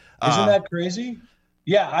play. Isn't that crazy?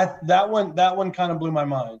 Yeah, that one kind of blew my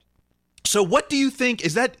mind. So what do you think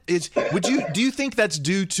do you think that's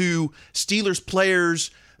due to Steelers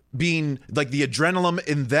players being like the adrenaline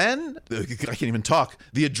I can't even talk,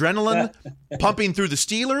 the adrenaline pumping through the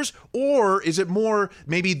Steelers, or is it more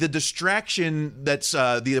maybe the distraction that's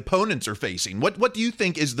the opponents are facing? What do you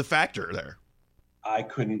think is the factor there? I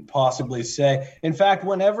couldn't possibly say. In fact,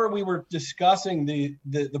 whenever we were discussing the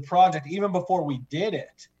project, even before we did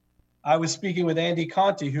it, I was speaking with Andy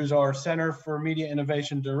Conti, who's our Center for Media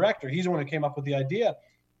Innovation Director. He's the one who came up with the idea.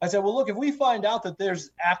 I said, well, look, if we find out that there's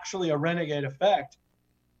actually a Renegade effect,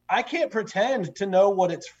 I can't pretend to know what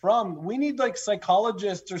it's from. We need like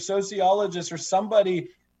psychologists or sociologists or somebody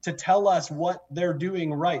to tell us what they're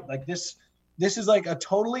doing right. Like this is like a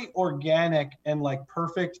totally organic and like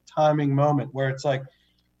perfect timing moment where it's like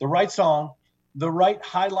the right song, the right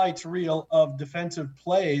highlights reel of defensive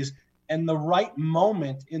plays, and the right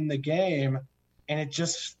moment in the game, and it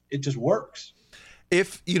just works. There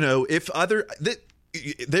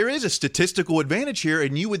is a statistical advantage here,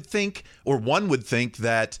 and you would think, or one would think,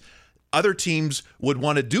 that other teams would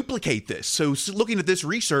want to duplicate this. So looking at this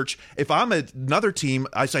research, if I'm another team,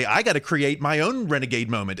 I say I got to create my own Renegade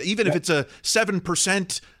moment, even if it's a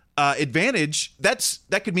 7% advantage.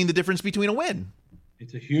 That could mean the difference between a win.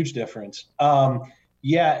 It's a huge difference.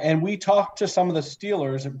 Yeah, and we talked to some of the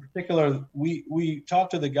Steelers in particular. We talked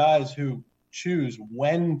to the guys who choose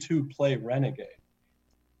when to play Renegade,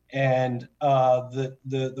 and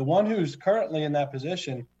the one who's currently in that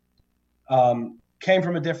position came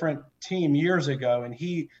from a different team years ago, and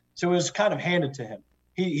so it was kind of handed to him.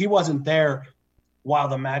 He wasn't there while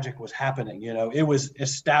the magic was happening. It was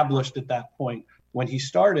established at that point when he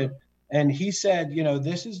started, and he said,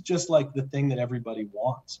 this is just like the thing that everybody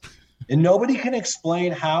wants. And nobody can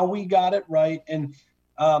explain how we got it right. And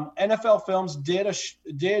NFL Films did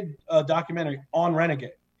a documentary on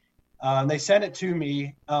Renegade. They sent it to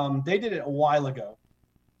me. They did it a while ago.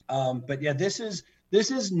 But yeah, this is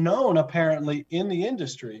known apparently in the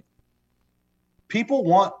industry. People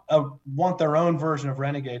want their own version of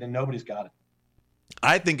Renegade, and nobody's got it.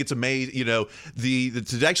 I think it's amazing, to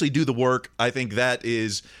actually do the work. I think that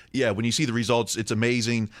is, when you see the results, it's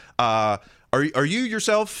amazing. Are you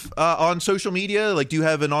yourself on social media? Like, do you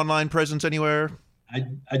have an online presence anywhere?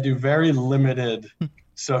 I do very limited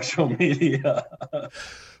social media.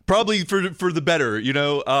 Probably for the better,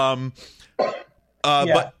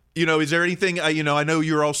 But is there anything? I know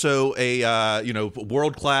you're also a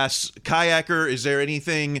world-class kayaker. Is there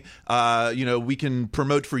anything we can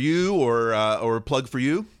promote for you or plug for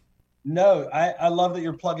you? No, I love that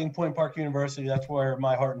you're plugging Point Park University. That's where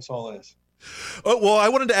my heart and soul is. Oh, well, I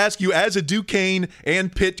wanted to ask you, as a Duquesne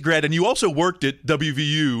and Pitt grad, and you also worked at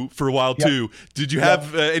WVU for a while too. Did you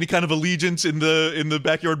have any kind of allegiance in the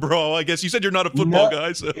backyard brawl? I guess you said you're not a football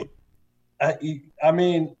guy, so. I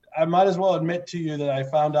mean, I might as well admit to you that I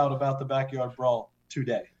found out about the backyard brawl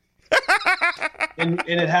today, and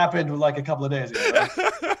it happened like a couple of days ago.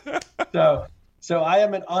 Right? So I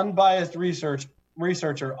am an unbiased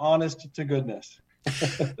researcher, honest to goodness.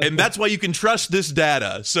 And that's why you can trust this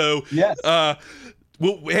data. So, yes.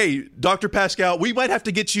 Well, hey, Dr. Pascal, we might have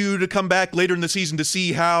to get you to come back later in the season to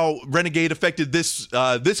see how Renegade affected this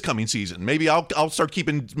coming season. Maybe I'll start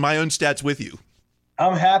keeping my own stats with you.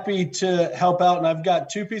 I'm happy to help out, and I've got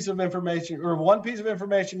one piece of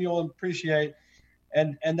information you'll appreciate,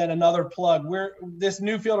 and then another plug. This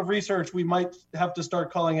new field of research, we might have to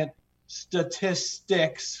start calling it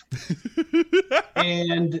statistics.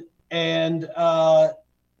 and in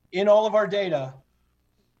all of our data,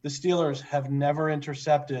 the Steelers have never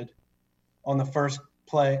intercepted on the first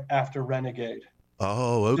play after Renegade.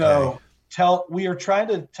 Oh, okay. So we are trying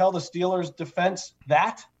to tell the Steelers defense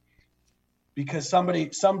that, because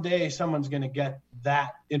someday someone's going to get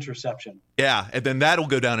that interception. Yeah, and then that'll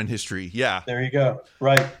go down in history. Yeah. There you go.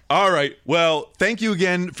 Right. All right. Well, thank you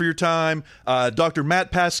again for your time. Dr.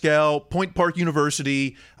 Matt Pascal, Point Park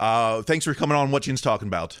University. Thanks for coming on What Chin's Talking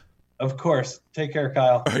About. Of course. Take care,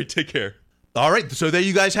 Kyle. All right, take care. All right, so there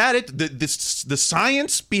you guys had it. The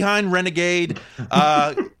science behind Renegade.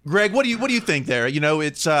 Greg, what do you think there? You know,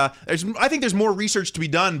 it's I think there's more research to be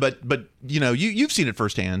done, but you know, you've seen it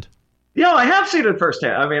firsthand. Yeah, I have seen it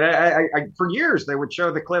firsthand. I mean, I for years they would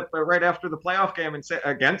show the clip right after the playoff game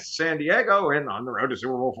against San Diego and on the road to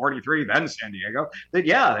Super Bowl 43, then San Diego. That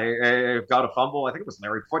they got a fumble. I think it was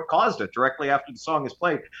Larry Foote caused it directly after the song is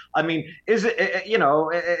played. I mean, is it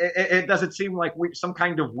it does it seem like some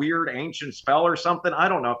kind of weird ancient spell or something? I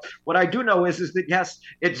don't know. What I do know is that yes,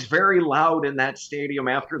 it's very loud in that stadium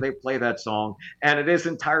after they play that song, and it is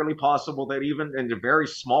entirely possible that even in a very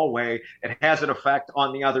small way, it has an effect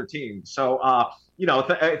on the other team. So,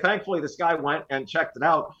 thankfully this guy went and checked it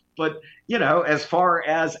out. But, you know, as far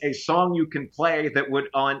as a song you can play that would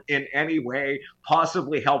in any way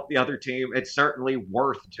possibly help the other team, it's certainly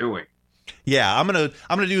worth doing. Yeah, I'm gonna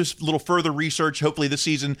do a little further research, hopefully this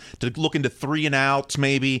season, to look into 3 and outs,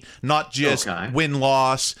 maybe not just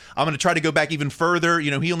win-loss. I'm gonna try to go back even further. You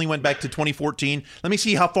know, he only went back to 2014. Let me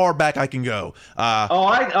see how far back I can go.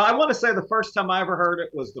 I want to say the first time I ever heard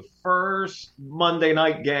it was the first Monday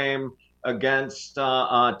night game against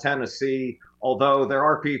Tennessee. Although there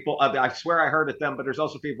are people, I swear I heard it then, but there's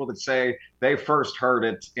also people that say they first heard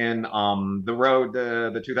it in the road,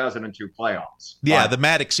 the 2002 playoffs. Yeah, the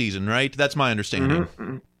Maddox season, right? That's my understanding.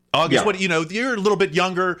 Mm-hmm. August, you're a little bit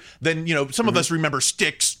younger than, some of us remember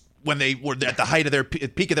Styx when they were at the height of their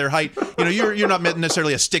peak of their height. You know, you're not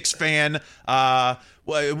necessarily a Styx fan.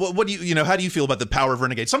 What do you how do you feel about the power of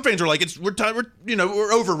Renegade? Some fans are like,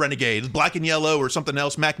 we're over Renegade, Black and Yellow or something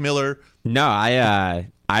else. Mac Miller. No,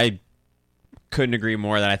 I couldn't agree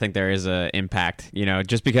more that I think there is a impact,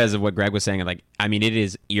 just because of what Greg was saying. Like, I mean, it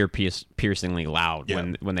is ear-piercingly loud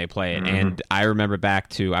when they play it. Mm-hmm. And I remember back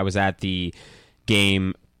to, I was at the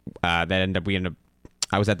game I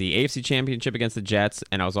was at the AFC Championship against the Jets,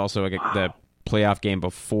 and I was also at the playoff game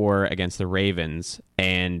before against the Ravens.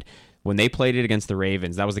 And when they played it against the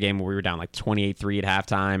Ravens, that was the game where we were down like 28-3 at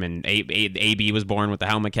halftime, and AB was born with the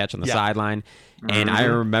helmet catch on the sideline. Mm-hmm. And I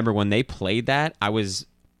remember when they played that, I was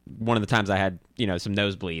one of the times I had, some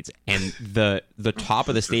nosebleeds, and the top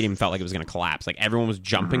of the stadium felt like it was going to collapse. Like, everyone was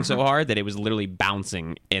jumping so hard that it was literally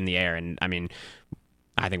bouncing in the air. And I mean,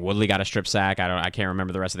 I think Woodley got a strip sack. I can't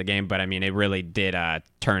remember the rest of the game, but I mean, it really did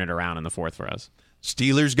turn it around in the fourth for us.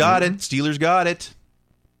 Steelers got it. Steelers got it.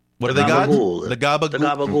 What do they got? The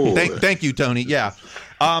gabagool. Thank you, Tony. Yeah.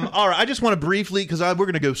 All right. I just want to briefly, because we're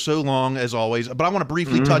going to go so long as always, but I want to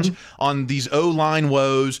briefly touch on these O-line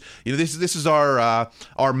woes. This is our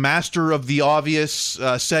Master of the Obvious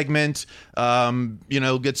segment. Get out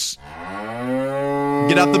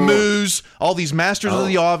the moves. All these Masters of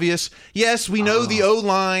the Obvious. Yes, we know the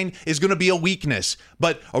O-line is going to be a weakness,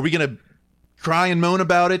 but are we going to cry and moan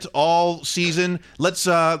about it all season? Let's.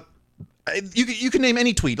 You can name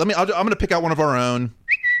any tweet. I'm going to pick out one of our own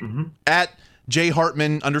at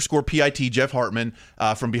 @JHartman_PIT, Jeff Hartman,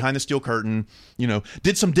 from Behind the Steel Curtain.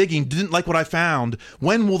 Did some digging, didn't like what I found.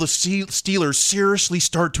 When will the Steelers seriously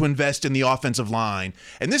start to invest in the offensive line?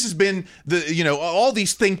 And this has been all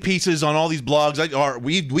these think pieces on all these blogs.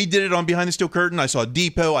 We did it on Behind the Steel Curtain. I saw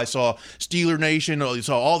Depot, I saw Steeler Nation, I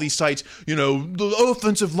saw all these sites. The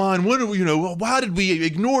offensive line. Why did we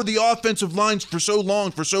ignore the offensive lines for so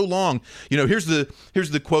long? Here's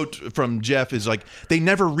the quote from Jeff is like, they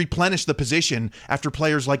never replenished the position after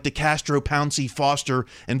players like DeCastro, Pouncey, Foster,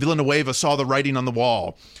 and Villanueva saw the writing on the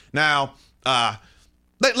wall. Now,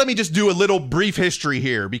 Let me just do a little brief history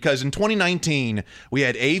here, because in 2019 we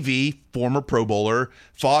had AV, former Pro Bowler,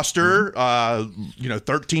 Foster,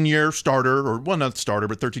 13-year starter, or well, not starter,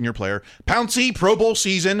 but 13-year player, Pouncey, Pro Bowl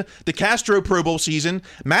season, DeCastro, Pro Bowl season,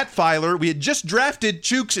 Matt Filer. We had just drafted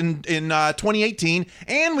Chooks in 2018,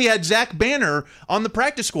 and we had Zach Banner on the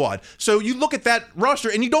practice squad. So you look at that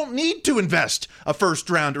roster, and you don't need to invest a first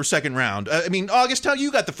round or second round. August, how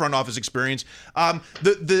you got the front office experience?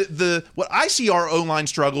 What I see our O-line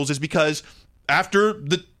struggles is because after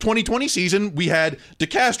the 2020 season, we had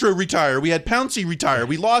DeCastro retire, we had Pouncey retire,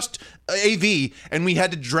 we lost AV, and we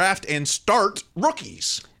had to draft and start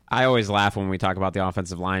rookies. I always laugh when we talk about the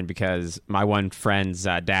offensive line because my one friend's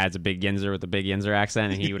dad's a big Yinzer with a big Yinzer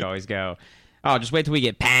accent, and he would always go, "Oh, just wait till we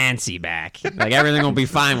get Pouncey back. Like, everything will be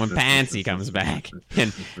fine when Pouncey comes back."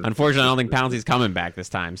 And unfortunately, I don't think Pouncey's coming back this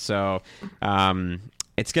time. So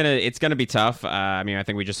it's gonna be tough. I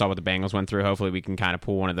think we just saw what the Bengals went through. Hopefully, we can kind of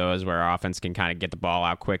pull one of those where our offense can kind of get the ball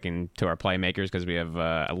out quick and to our playmakers, because we have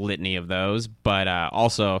a litany of those. But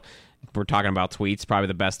also, we're talking about tweets. Probably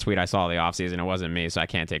the best tweet I saw of the offseason. It wasn't me, so I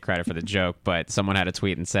can't take credit for the joke. But someone had a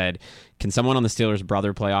tweet and said, "Can someone on the Steelers'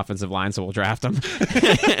 brother play offensive line so we'll draft him?"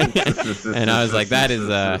 And I was like, that is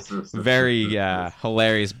a very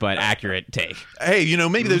hilarious but accurate take. Hey,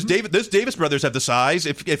 maybe those Davis brothers have the size.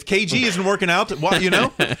 If KG isn't working out,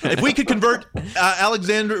 if we could convert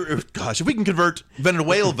if we can convert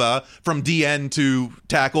Venezuela from DN to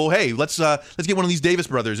tackle, hey, let's get one of these Davis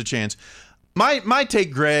brothers a chance. My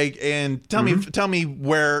take, Greg, and tell me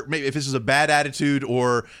where, maybe if this is a bad attitude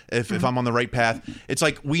or if I'm on the right path. It's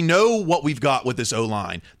like, we know what we've got with this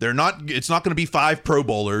O-line. It's not going to be 5 Pro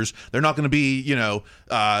Bowlers. They're not going to be,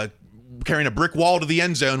 carrying a brick wall to the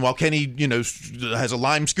end zone while Kenny, has a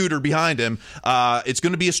lime scooter behind him. It's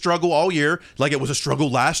going to be a struggle all year, like it was a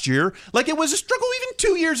struggle last year, like it was a struggle even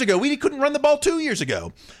 2 years ago. We couldn't run the ball 2 years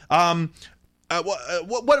ago. What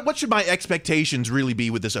should my expectations really be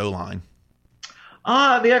with this O-line?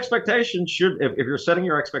 The expectation should, if you're setting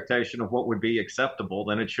your expectation of what would be acceptable,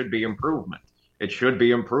 then it should be improvement. It should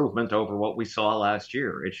be improvement over what we saw last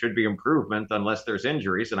year. It should be improvement unless there's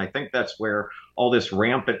injuries. And I think that's where all this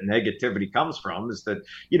rampant negativity comes from, is that,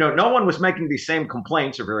 no one was making these same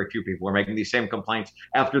complaints, or very few people were making these same complaints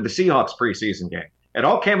after the Seahawks preseason game. It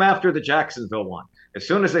all came after the Jacksonville one. As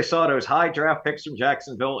soon as they saw those high draft picks from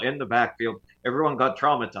Jacksonville in the backfield, everyone got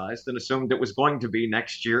traumatized and assumed it was going to be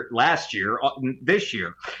last year, this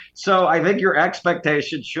year. So I think your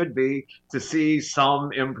expectation should be to see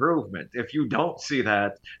some improvement. If you don't see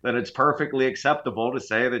that, then it's perfectly acceptable to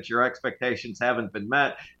say that your expectations haven't been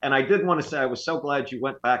met. And I did want to say, I was so glad you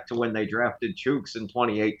went back to when they drafted Chooks in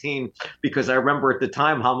 2018, because I remember at the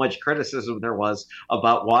time how much criticism there was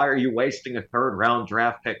about, why are you wasting a 3rd round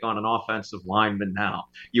draft pick on an offensive lineman now?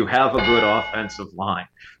 You have a good offensive line.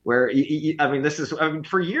 Where,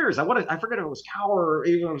 for years, I forget if it was Cowher or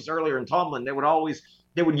even if it was earlier in Tomlin,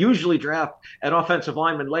 they would usually draft an offensive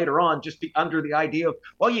lineman later on, just be under the idea of,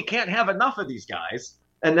 well, you can't have enough of these guys.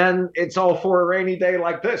 And then it's all for a rainy day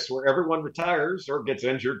like this, where everyone retires or gets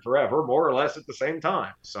injured forever, more or less at the same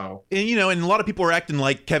time. So, and a lot of people are acting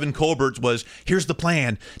like Kevin Colbert's was, here's the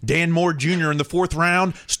plan: Dan Moore Jr. in the 4th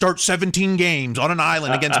round, start 17 games on an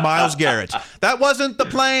island against Myles Garrett. That wasn't the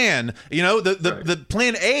plan. The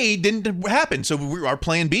plan A didn't happen. So our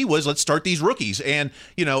plan B was, let's start these rookies. And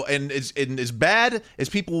and as bad as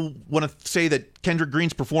people want to say that Kendrick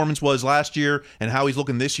Green's performance was last year and how he's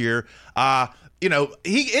looking this year,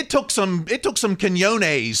 it took some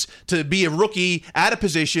Quinones to be a rookie at a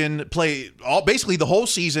position, play basically the whole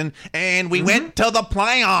season, and we went to the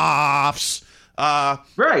playoffs.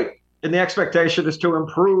 Right. And the expectation is to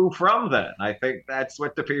improve from that. I think that's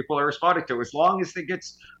what the people are responding to. As long as it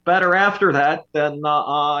gets better after that, then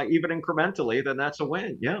even incrementally, then that's a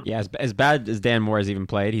win. Yeah. Yeah. As bad as Dan Moore has even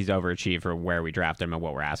played, he's overachieved for where we drafted him and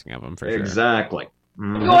what we're asking of him, for sure. Exactly.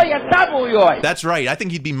 That's right. I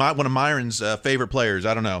think he'd be one of Myron's favorite players.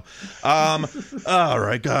 I don't know. All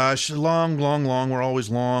right, gosh, long. We're always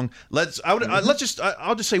long. I'll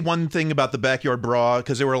just say one thing about the Backyard Brawl,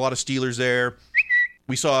 because there were a lot of Steelers there.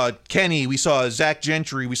 We saw Kenny, we saw Zach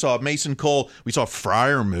Gentry, we saw Mason Cole, we saw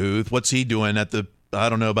Freiermuth. What's he doing at the? I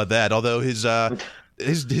don't know about that. Although his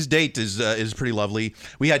date is pretty lovely.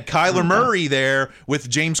 We had Kyler Murray there with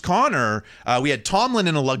James Conner. We had Tomlin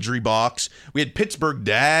in a luxury box. We had Pittsburgh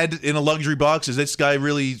Dad in a luxury box. Is this guy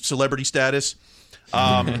really celebrity status?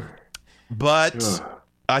 But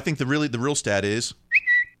I think the real stat is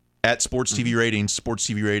at Sports TV ratings.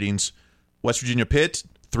 West Virginia Pitt,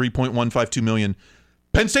 3.152 million.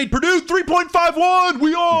 Penn State Purdue, 3.51.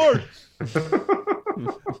 We are.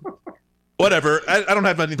 Whatever. I don't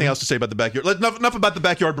have anything else to say about the backyard. Enough about the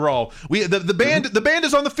backyard brawl. The band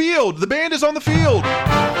is on the field. The band is on the field.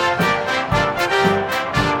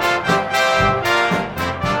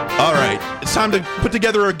 All right, it's time to put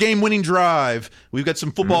together a game-winning drive. We've got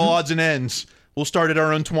some football odds and ends. We'll start at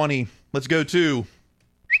our own 20. Let's go to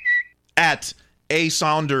at A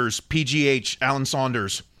Saunders, PGH, Alan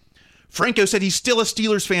Saunders. Franco said he's still a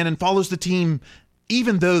Steelers fan and follows the team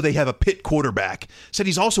even though they have a Pitt quarterback. Said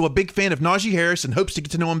he's also a big fan of Najee Harris and hopes to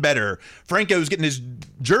get to know him better. Franco's getting his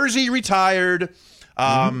jersey retired.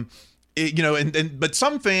 But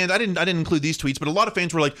some fans, I didn't include these tweets, but a lot of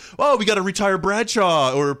fans were like, "Oh, we got to retire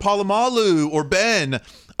Bradshaw or Polamalu or Ben."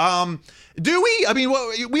 Do we? I mean,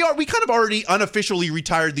 we kind of already unofficially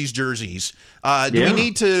retired these jerseys. Do we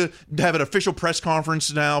need to have an official press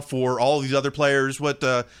conference now for all these other players? What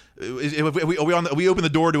are we open the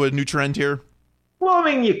door to a new trend here? Well, I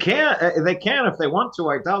mean, they can if they want to.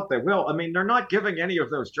 I doubt they will. I mean, they're not giving any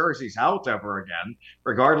of those jerseys out ever again,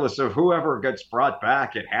 regardless of whoever gets brought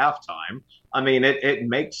back at halftime. I mean, it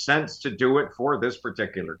makes sense to do it for this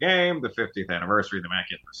particular game, the 50th anniversary of the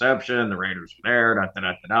Immaculate Reception. The Raiders were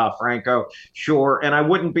there, Franco, sure. And I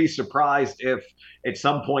wouldn't be surprised if at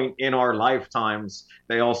some point in our lifetimes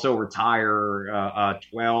they also retire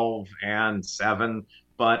 12 and 7.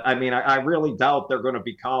 But, I mean, I really doubt they're going to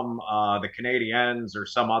become the Canadiens or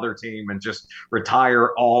some other team and just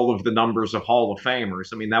retire all of the numbers of Hall of Famers.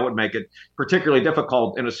 I mean, that would make it particularly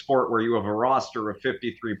difficult in a sport where you have a roster of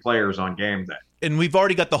 53 players on game day. And we've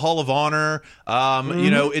already got the Hall of Honor.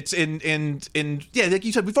 It's like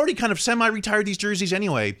you said, we've already kind of semi-retired these jerseys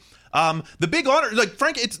anyway. The big honor, like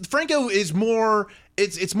Franco is more.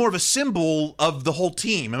 It's more of a symbol of the whole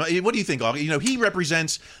team. What do you think, Augie? He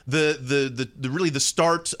represents the really the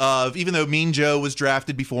start of, even though Mean Joe was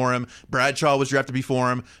drafted before him, Bradshaw was drafted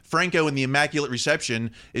before him, Franco in the Immaculate Reception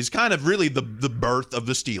is kind of really the birth of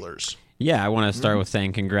the Steelers. Yeah, I want to start with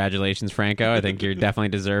saying congratulations, Franco. I think you definitely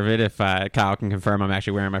deserve it. If Kyle can confirm, I'm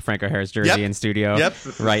actually wearing my Franco Harris jersey in studio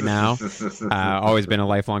right now. Always been a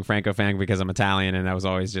lifelong Franco fan because I'm Italian, and that was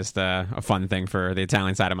always just a fun thing for the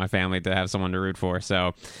Italian side of my family to have someone to root for.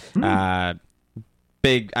 So,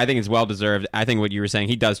 big. I think it's well deserved. I think what you were saying,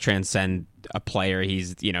 he does transcend a player.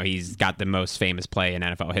 He's got the most famous play in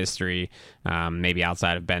NFL history, maybe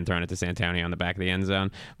outside of Ben throwing it to Santonio on the back of the end zone.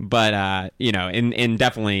 But in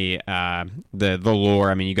definitely the lore.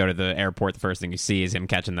 I mean, you go to the airport, the first thing you see is him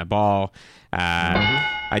catching the ball.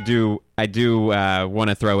 I do want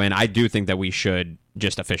to throw in, I do think that we should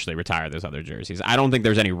just officially retire those other jerseys. I don't think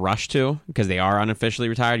there's any rush to, because they are unofficially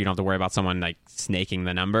retired. You don't have to worry about someone like snaking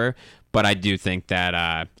the number. But I do think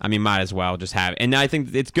that, might as well just have, and I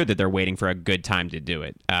think it's good that they're waiting for a good time to do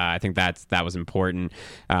it. I think that was important.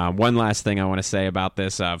 One last thing I want to say about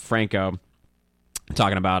this, Franco,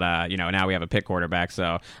 talking about, now we have a Pitt quarterback,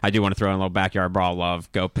 so I do want to throw in a little backyard brawl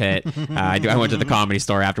love. Go Pitt. I went to the Comedy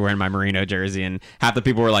Store after wearing my Marino jersey, and half the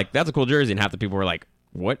people were like, that's a cool jersey, and half the people were like,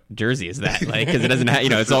 what jersey is that? Like, because it doesn't have,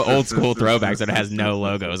 it's all old school throwback, so it has no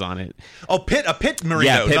logos on it. Oh, a Pitt Marino.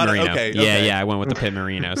 Yeah, Pitt Marino. Okay. Yeah, I went with the Pitt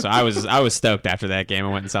Marino. So I was stoked after that game. I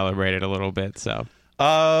went and celebrated a little bit. So,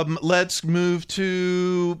 let's move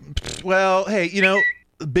to,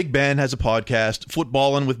 Big Ben has a podcast,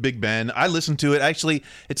 Footballin' with Big Ben. I listen to it. Actually,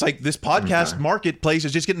 it's like this podcast marketplace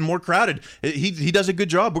is just getting more crowded. He does a good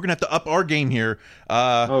job. We're gonna have to up our game here.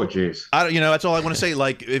 Oh, jeez. That's all I want to say.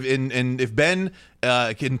 Like, if Ben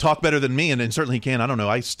can talk better than me, and certainly he can. I don't know.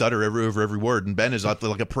 I stutter over every word, and Ben is like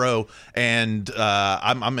a pro. And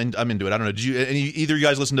I'm into it. I don't know. Did either of you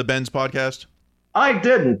guys listen to Ben's podcast? I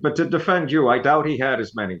didn't, but to defend you, I doubt he had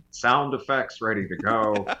as many sound effects ready to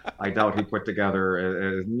go. I doubt he put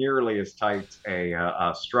together nearly as tight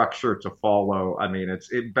a structure to follow. I mean,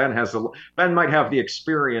 Ben might have the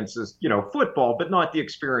experience as football, but not the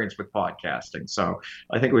experience with podcasting. So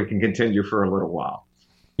I think we can continue for a little while.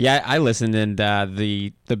 Yeah, I listened, and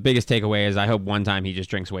the biggest takeaway is I hope one time he just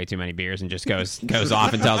drinks way too many beers and just goes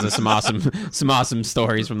off and tells us some awesome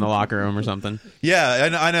stories from the locker room or something. Yeah,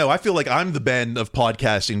 and I know. I feel like I'm the Ben of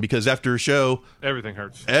podcasting because after a show, everything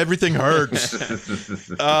hurts. Everything hurts.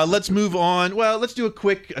 Let's move on. Well, let's do a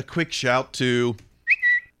quick shout to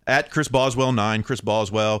at Chris Boswell 9. Chris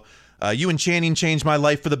Boswell. You and Channing changed my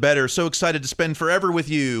life for the better. So excited to spend forever with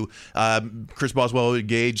you. Chris Boswell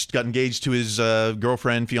got engaged to his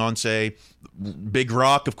girlfriend, fiance, Big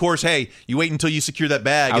Rock. Of course, hey, you wait until you secure that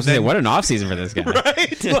bag. I was saying, what an offseason for this guy.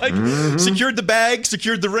 Right? Like, secured the bag,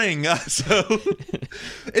 secured the ring. So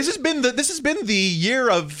this has been the year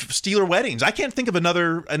of Steeler weddings. I can't think of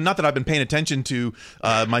another, and not that I've been paying attention to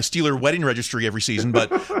my Steeler wedding registry every season,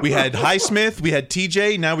 but we had Highsmith, we had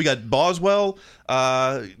TJ, now we got Boswell.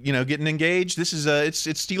 Getting getting engaged. This is it's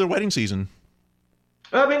Steeler wedding season.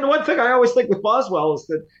 I mean, the one thing I always think with Boswell is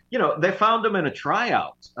that, they found him in a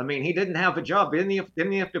tryout. I mean, he didn't have a job. Didn't he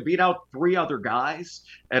have to beat out 3 other guys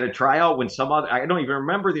at a tryout when some other, I don't even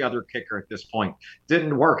remember the other kicker at this point,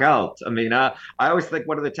 didn't work out. I mean, I always think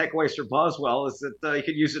one of the takeaways for Boswell is that you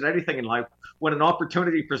can use it in anything in life. When an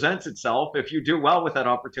opportunity presents itself, if you do well with that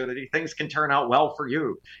opportunity, things can turn out well for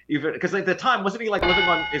you. Even because at the time, wasn't he like living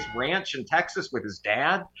on his ranch in Texas with his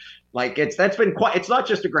dad? Like it's not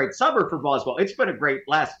just a great summer for Boswell. It's been a great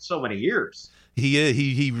last so many years. He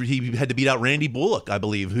had to beat out Randy Bullock, I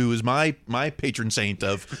believe, who is my patron saint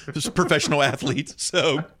of professional athletes.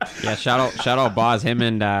 So yeah, shout out Boz. Him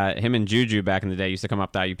and Juju back in the day used to come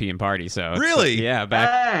up to IUP and party. So really, yeah,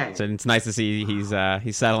 back. So it's nice to see he's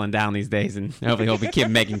settling down these days, and hopefully he'll be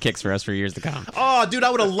making kicks for us for years to come. Oh, dude, I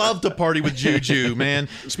would have loved to party with Juju, man.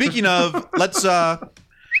 Speaking of, let's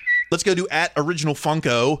go to @Original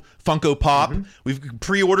Funko Pop. Mm-hmm. We've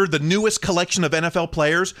pre-ordered the newest collection of NFL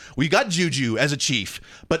players. We got Juju as a Chief,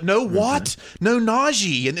 but no Watt, no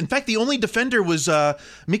Najee. And in fact, the only defender was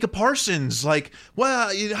Micah Parsons. Like, well,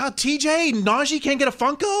 how TJ Najee can't get a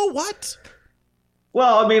Funko? What?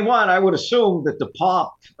 Well, I mean, I would assume that the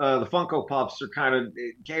Funko Pops are kind of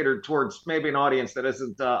catered towards maybe an audience that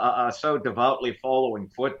isn't so devoutly following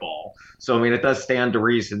football. So, I mean, it does stand to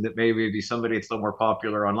reason that maybe it'd be somebody that's a little more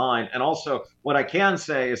popular online. And also, what I can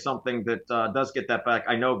say is something that does get that back.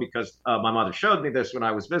 I know because my mother showed me this when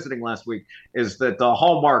I was visiting last week, is that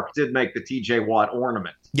Hallmark did make the TJ Watt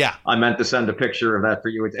ornament. Yeah. I meant to send a picture of that for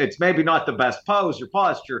you. It's maybe not the best pose or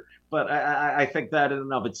posture, but I think that in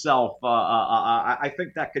and of itself, I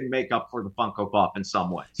think that can make up for the Funko Pop in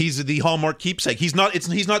some ways. He's the Hallmark keepsake. He's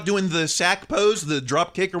not doing the sack pose, the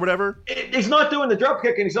drop kick or whatever. He's not doing the drop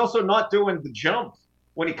kick, and he's also not doing the jump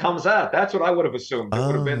when he comes out. That's what I would have assumed. It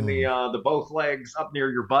would have been the both legs up near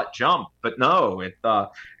your butt jump. But no,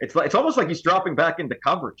 it's almost like he's dropping back into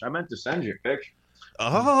coverage. I meant to send you a picture.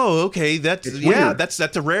 Oh, okay. That's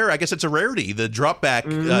a rare. I guess it's a rarity. The drop back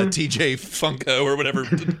TJ Funko or whatever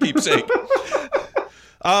keepsake.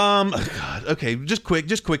 God. Okay. Just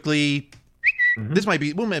quickly. This might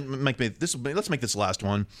be. Let's make this the last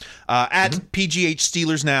one. At PGH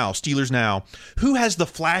Steelers Now. Who has the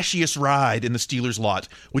flashiest ride in the Steelers lot?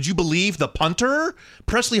 Would you believe the punter?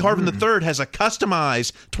 Presley Harvin III has a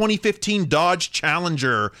customized 2015 Dodge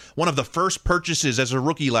Challenger, one of the first purchases as a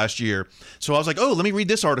rookie last year. So I was like, oh, let me read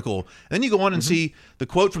this article. And then you go on and see the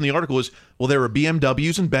quote from the article is, well, there were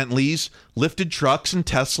BMWs and Bentleys, lifted trucks and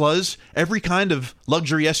Teslas, every kind of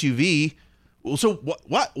luxury SUV. Well, so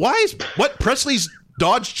why is Presley's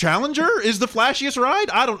Dodge Challenger is the flashiest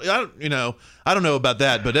ride? I don't know about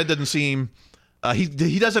that, but that doesn't seem. He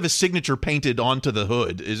does have his signature painted onto the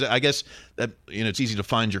hood. I guess that it's easy to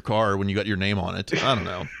find your car when you got your name on it. I don't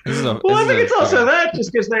know. I think it's also that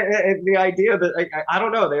just because the idea that I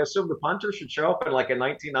don't know. They assume the punter should show up in like a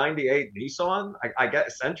 1998 Nissan. I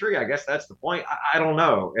guess Century. I guess that's the point. I don't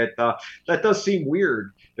know. That does seem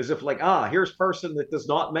weird. As if like here's person that does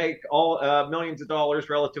not make all millions of dollars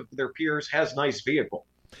relative to their peers has nice vehicle.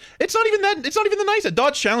 It's not even the nice. A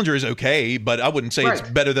Dodge Challenger is okay, but I wouldn't say it's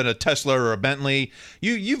better than a Tesla or a Bentley.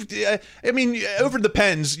 I mean, over the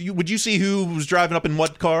Pens, would you see who was driving up in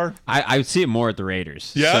what car? I would see it more at the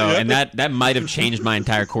Raiders. Yeah. And that might have changed my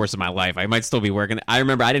entire course of my life. I might still be working. I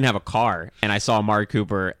remember I didn't have a car, and I saw Amari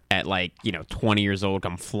Cooper at 20 years old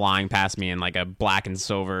come flying past me in like a black and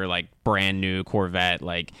silver, like brand new Corvette,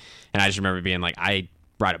 and I just remember being like, I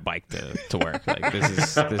ride a bike to work. Like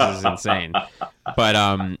this is insane. But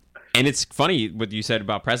and it's funny what you said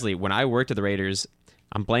about Presley. When I worked at the Raiders,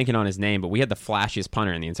 I'm blanking on his name, but we had the flashiest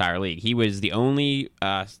punter in the entire league. He was the only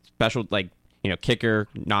special kicker,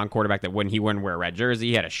 non-quarterback that he wouldn't wear a red jersey.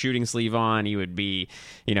 He had a shooting sleeve on. He would be,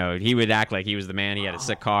 he would act like he was the man. He had a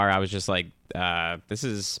sick car. I was just like, this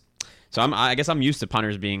is. So I guess I'm used to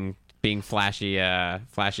punters being flashy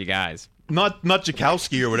guys. Not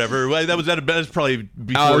Jakowski or whatever. That was probably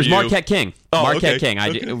before you. It was Marquette King. Marquette King.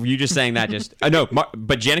 Okay. You just saying that just no.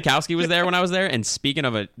 But Janikowski was there when I was there. And speaking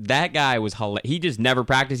of that guy was hilarious. He just never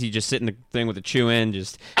practiced. He just sit in the thing with the chew in.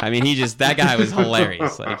 That guy was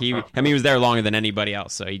hilarious. He was there longer than anybody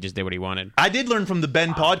else. So he just did what he wanted. I did learn from the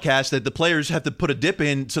Ben podcast that the players have to put a dip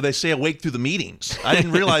in so they stay awake through the meetings. I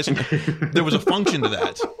didn't realize there was a function to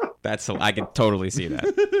that. I can totally see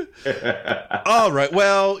that. All right.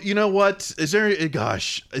 Well, you know what? Is there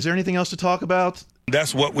anything else to talk about?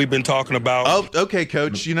 That's what we've been talking about. Oh, okay,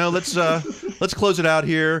 Coach. Let's close it out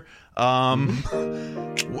here.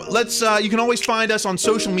 Let's. You can always find us on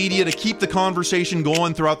social media to keep the conversation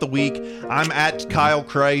going throughout the week. I'm at Kyle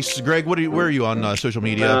Kreis. Greg, where are you on social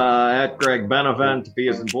media? At Greg Benevent, B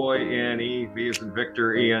as in boy, E-N-E, V as in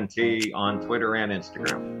Victor, E-N-T, on Twitter and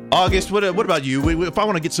Instagram. August, what about you? If I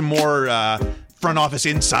want to get some more front office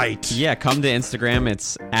insight. Yeah, come to Instagram.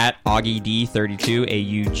 It's at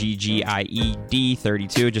AuggieD32,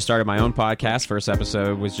 AUGGIED32. Just started my own podcast. First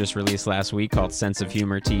episode was just released last week called Sense of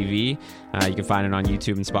Humor TV. You can find it on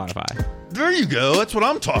YouTube and Spotify. There you go. That's what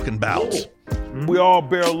I'm talking about. We all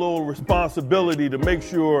bear a little responsibility to make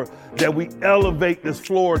sure that we elevate this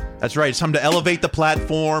floor. That's right. It's time to elevate the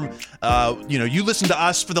platform. You listened to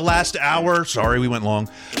us for the last hour. Sorry, we went long.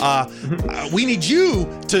 We need you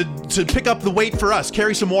to pick up the weight for us.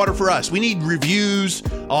 Carry some water for us. We need reviews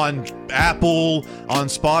on Apple, on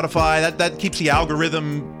Spotify. That keeps the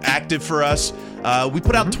algorithm active for us. We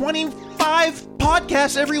put out 25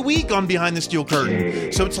 podcasts every week on Behind the Steel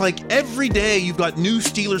Curtain. So it's like every day you've got new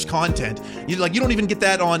Steelers content. You don't even get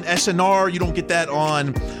that on SNR. You don't get that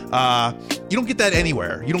on. You don't get that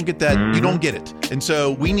anywhere. You don't get that. You don't get it. And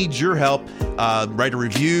so we need your help. Write a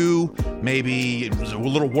review, maybe a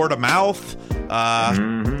little word of mouth.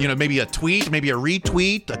 Maybe a tweet, maybe a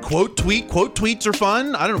retweet, a quote tweet. Quote tweets are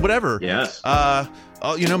fun. I don't know, whatever. Yes.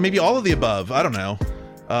 Maybe all of the above. I don't know.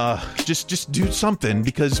 Just do something,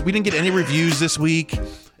 because we didn't get any reviews this week.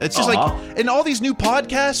 It's just and all these new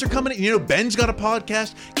podcasts are coming in. Ben's got a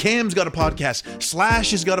podcast, Cam's got a podcast, Slash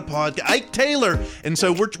has got a podcast, Ike Taylor, and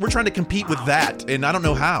so we're trying to compete with that, and I don't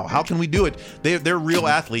know how. How can we do it? They're real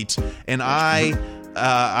athletes, and I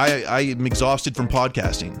am exhausted from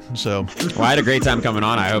podcasting. So, well, I had a great time coming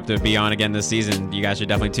on. I hope to be on again this season. You guys should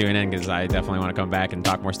definitely tune in, because I definitely want to come back and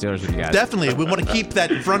talk more Steelers with you guys. Definitely, we want to keep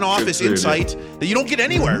that front office insight that you don't get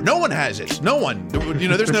anywhere. No one has it. No one.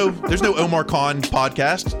 There's no Omar Khan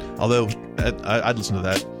podcast. Although I'd listen to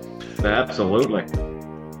that. Absolutely.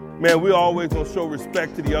 Man, we always gonna show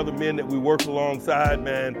respect to the other men that we work alongside,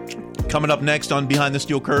 man. Coming up next on Behind the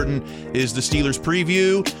Steel Curtain is the Steelers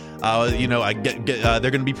preview.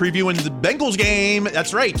 They're going to be previewing the Bengals game.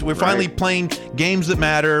 That's right. We're finally playing games that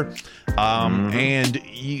matter. And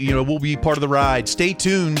we'll be part of the ride. Stay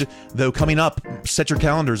tuned, though. Coming up, set your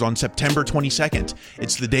calendars on September 22nd.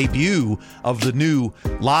 It's the debut of the new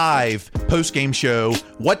live post-game show,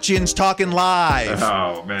 What Gin's Talking Live.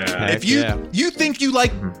 Oh, man. If you think you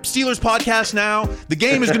like Steelers podcast now, the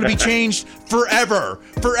game is going to be changed forever.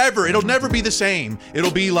 Forever. It'll never be the same.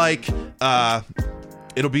 It'll be like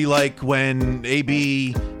when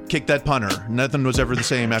AB kicked that punter. Nothing was ever the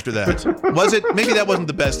same after that. Was it? Maybe that wasn't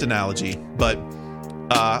the best analogy, but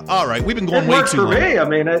all right. We've been going way too long. It works for me. I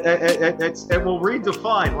mean, it will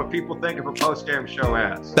redefine what people think of a post-game show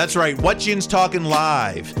as. That's right. What Gin's Talking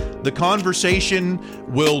Live. The conversation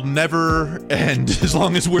will never end as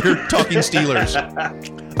long as we're talking Steelers.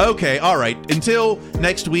 Okay, all right. Until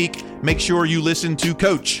next week, make sure you listen to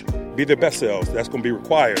Coach. Be their best selves. That's going to be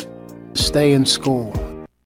required. Stay in school.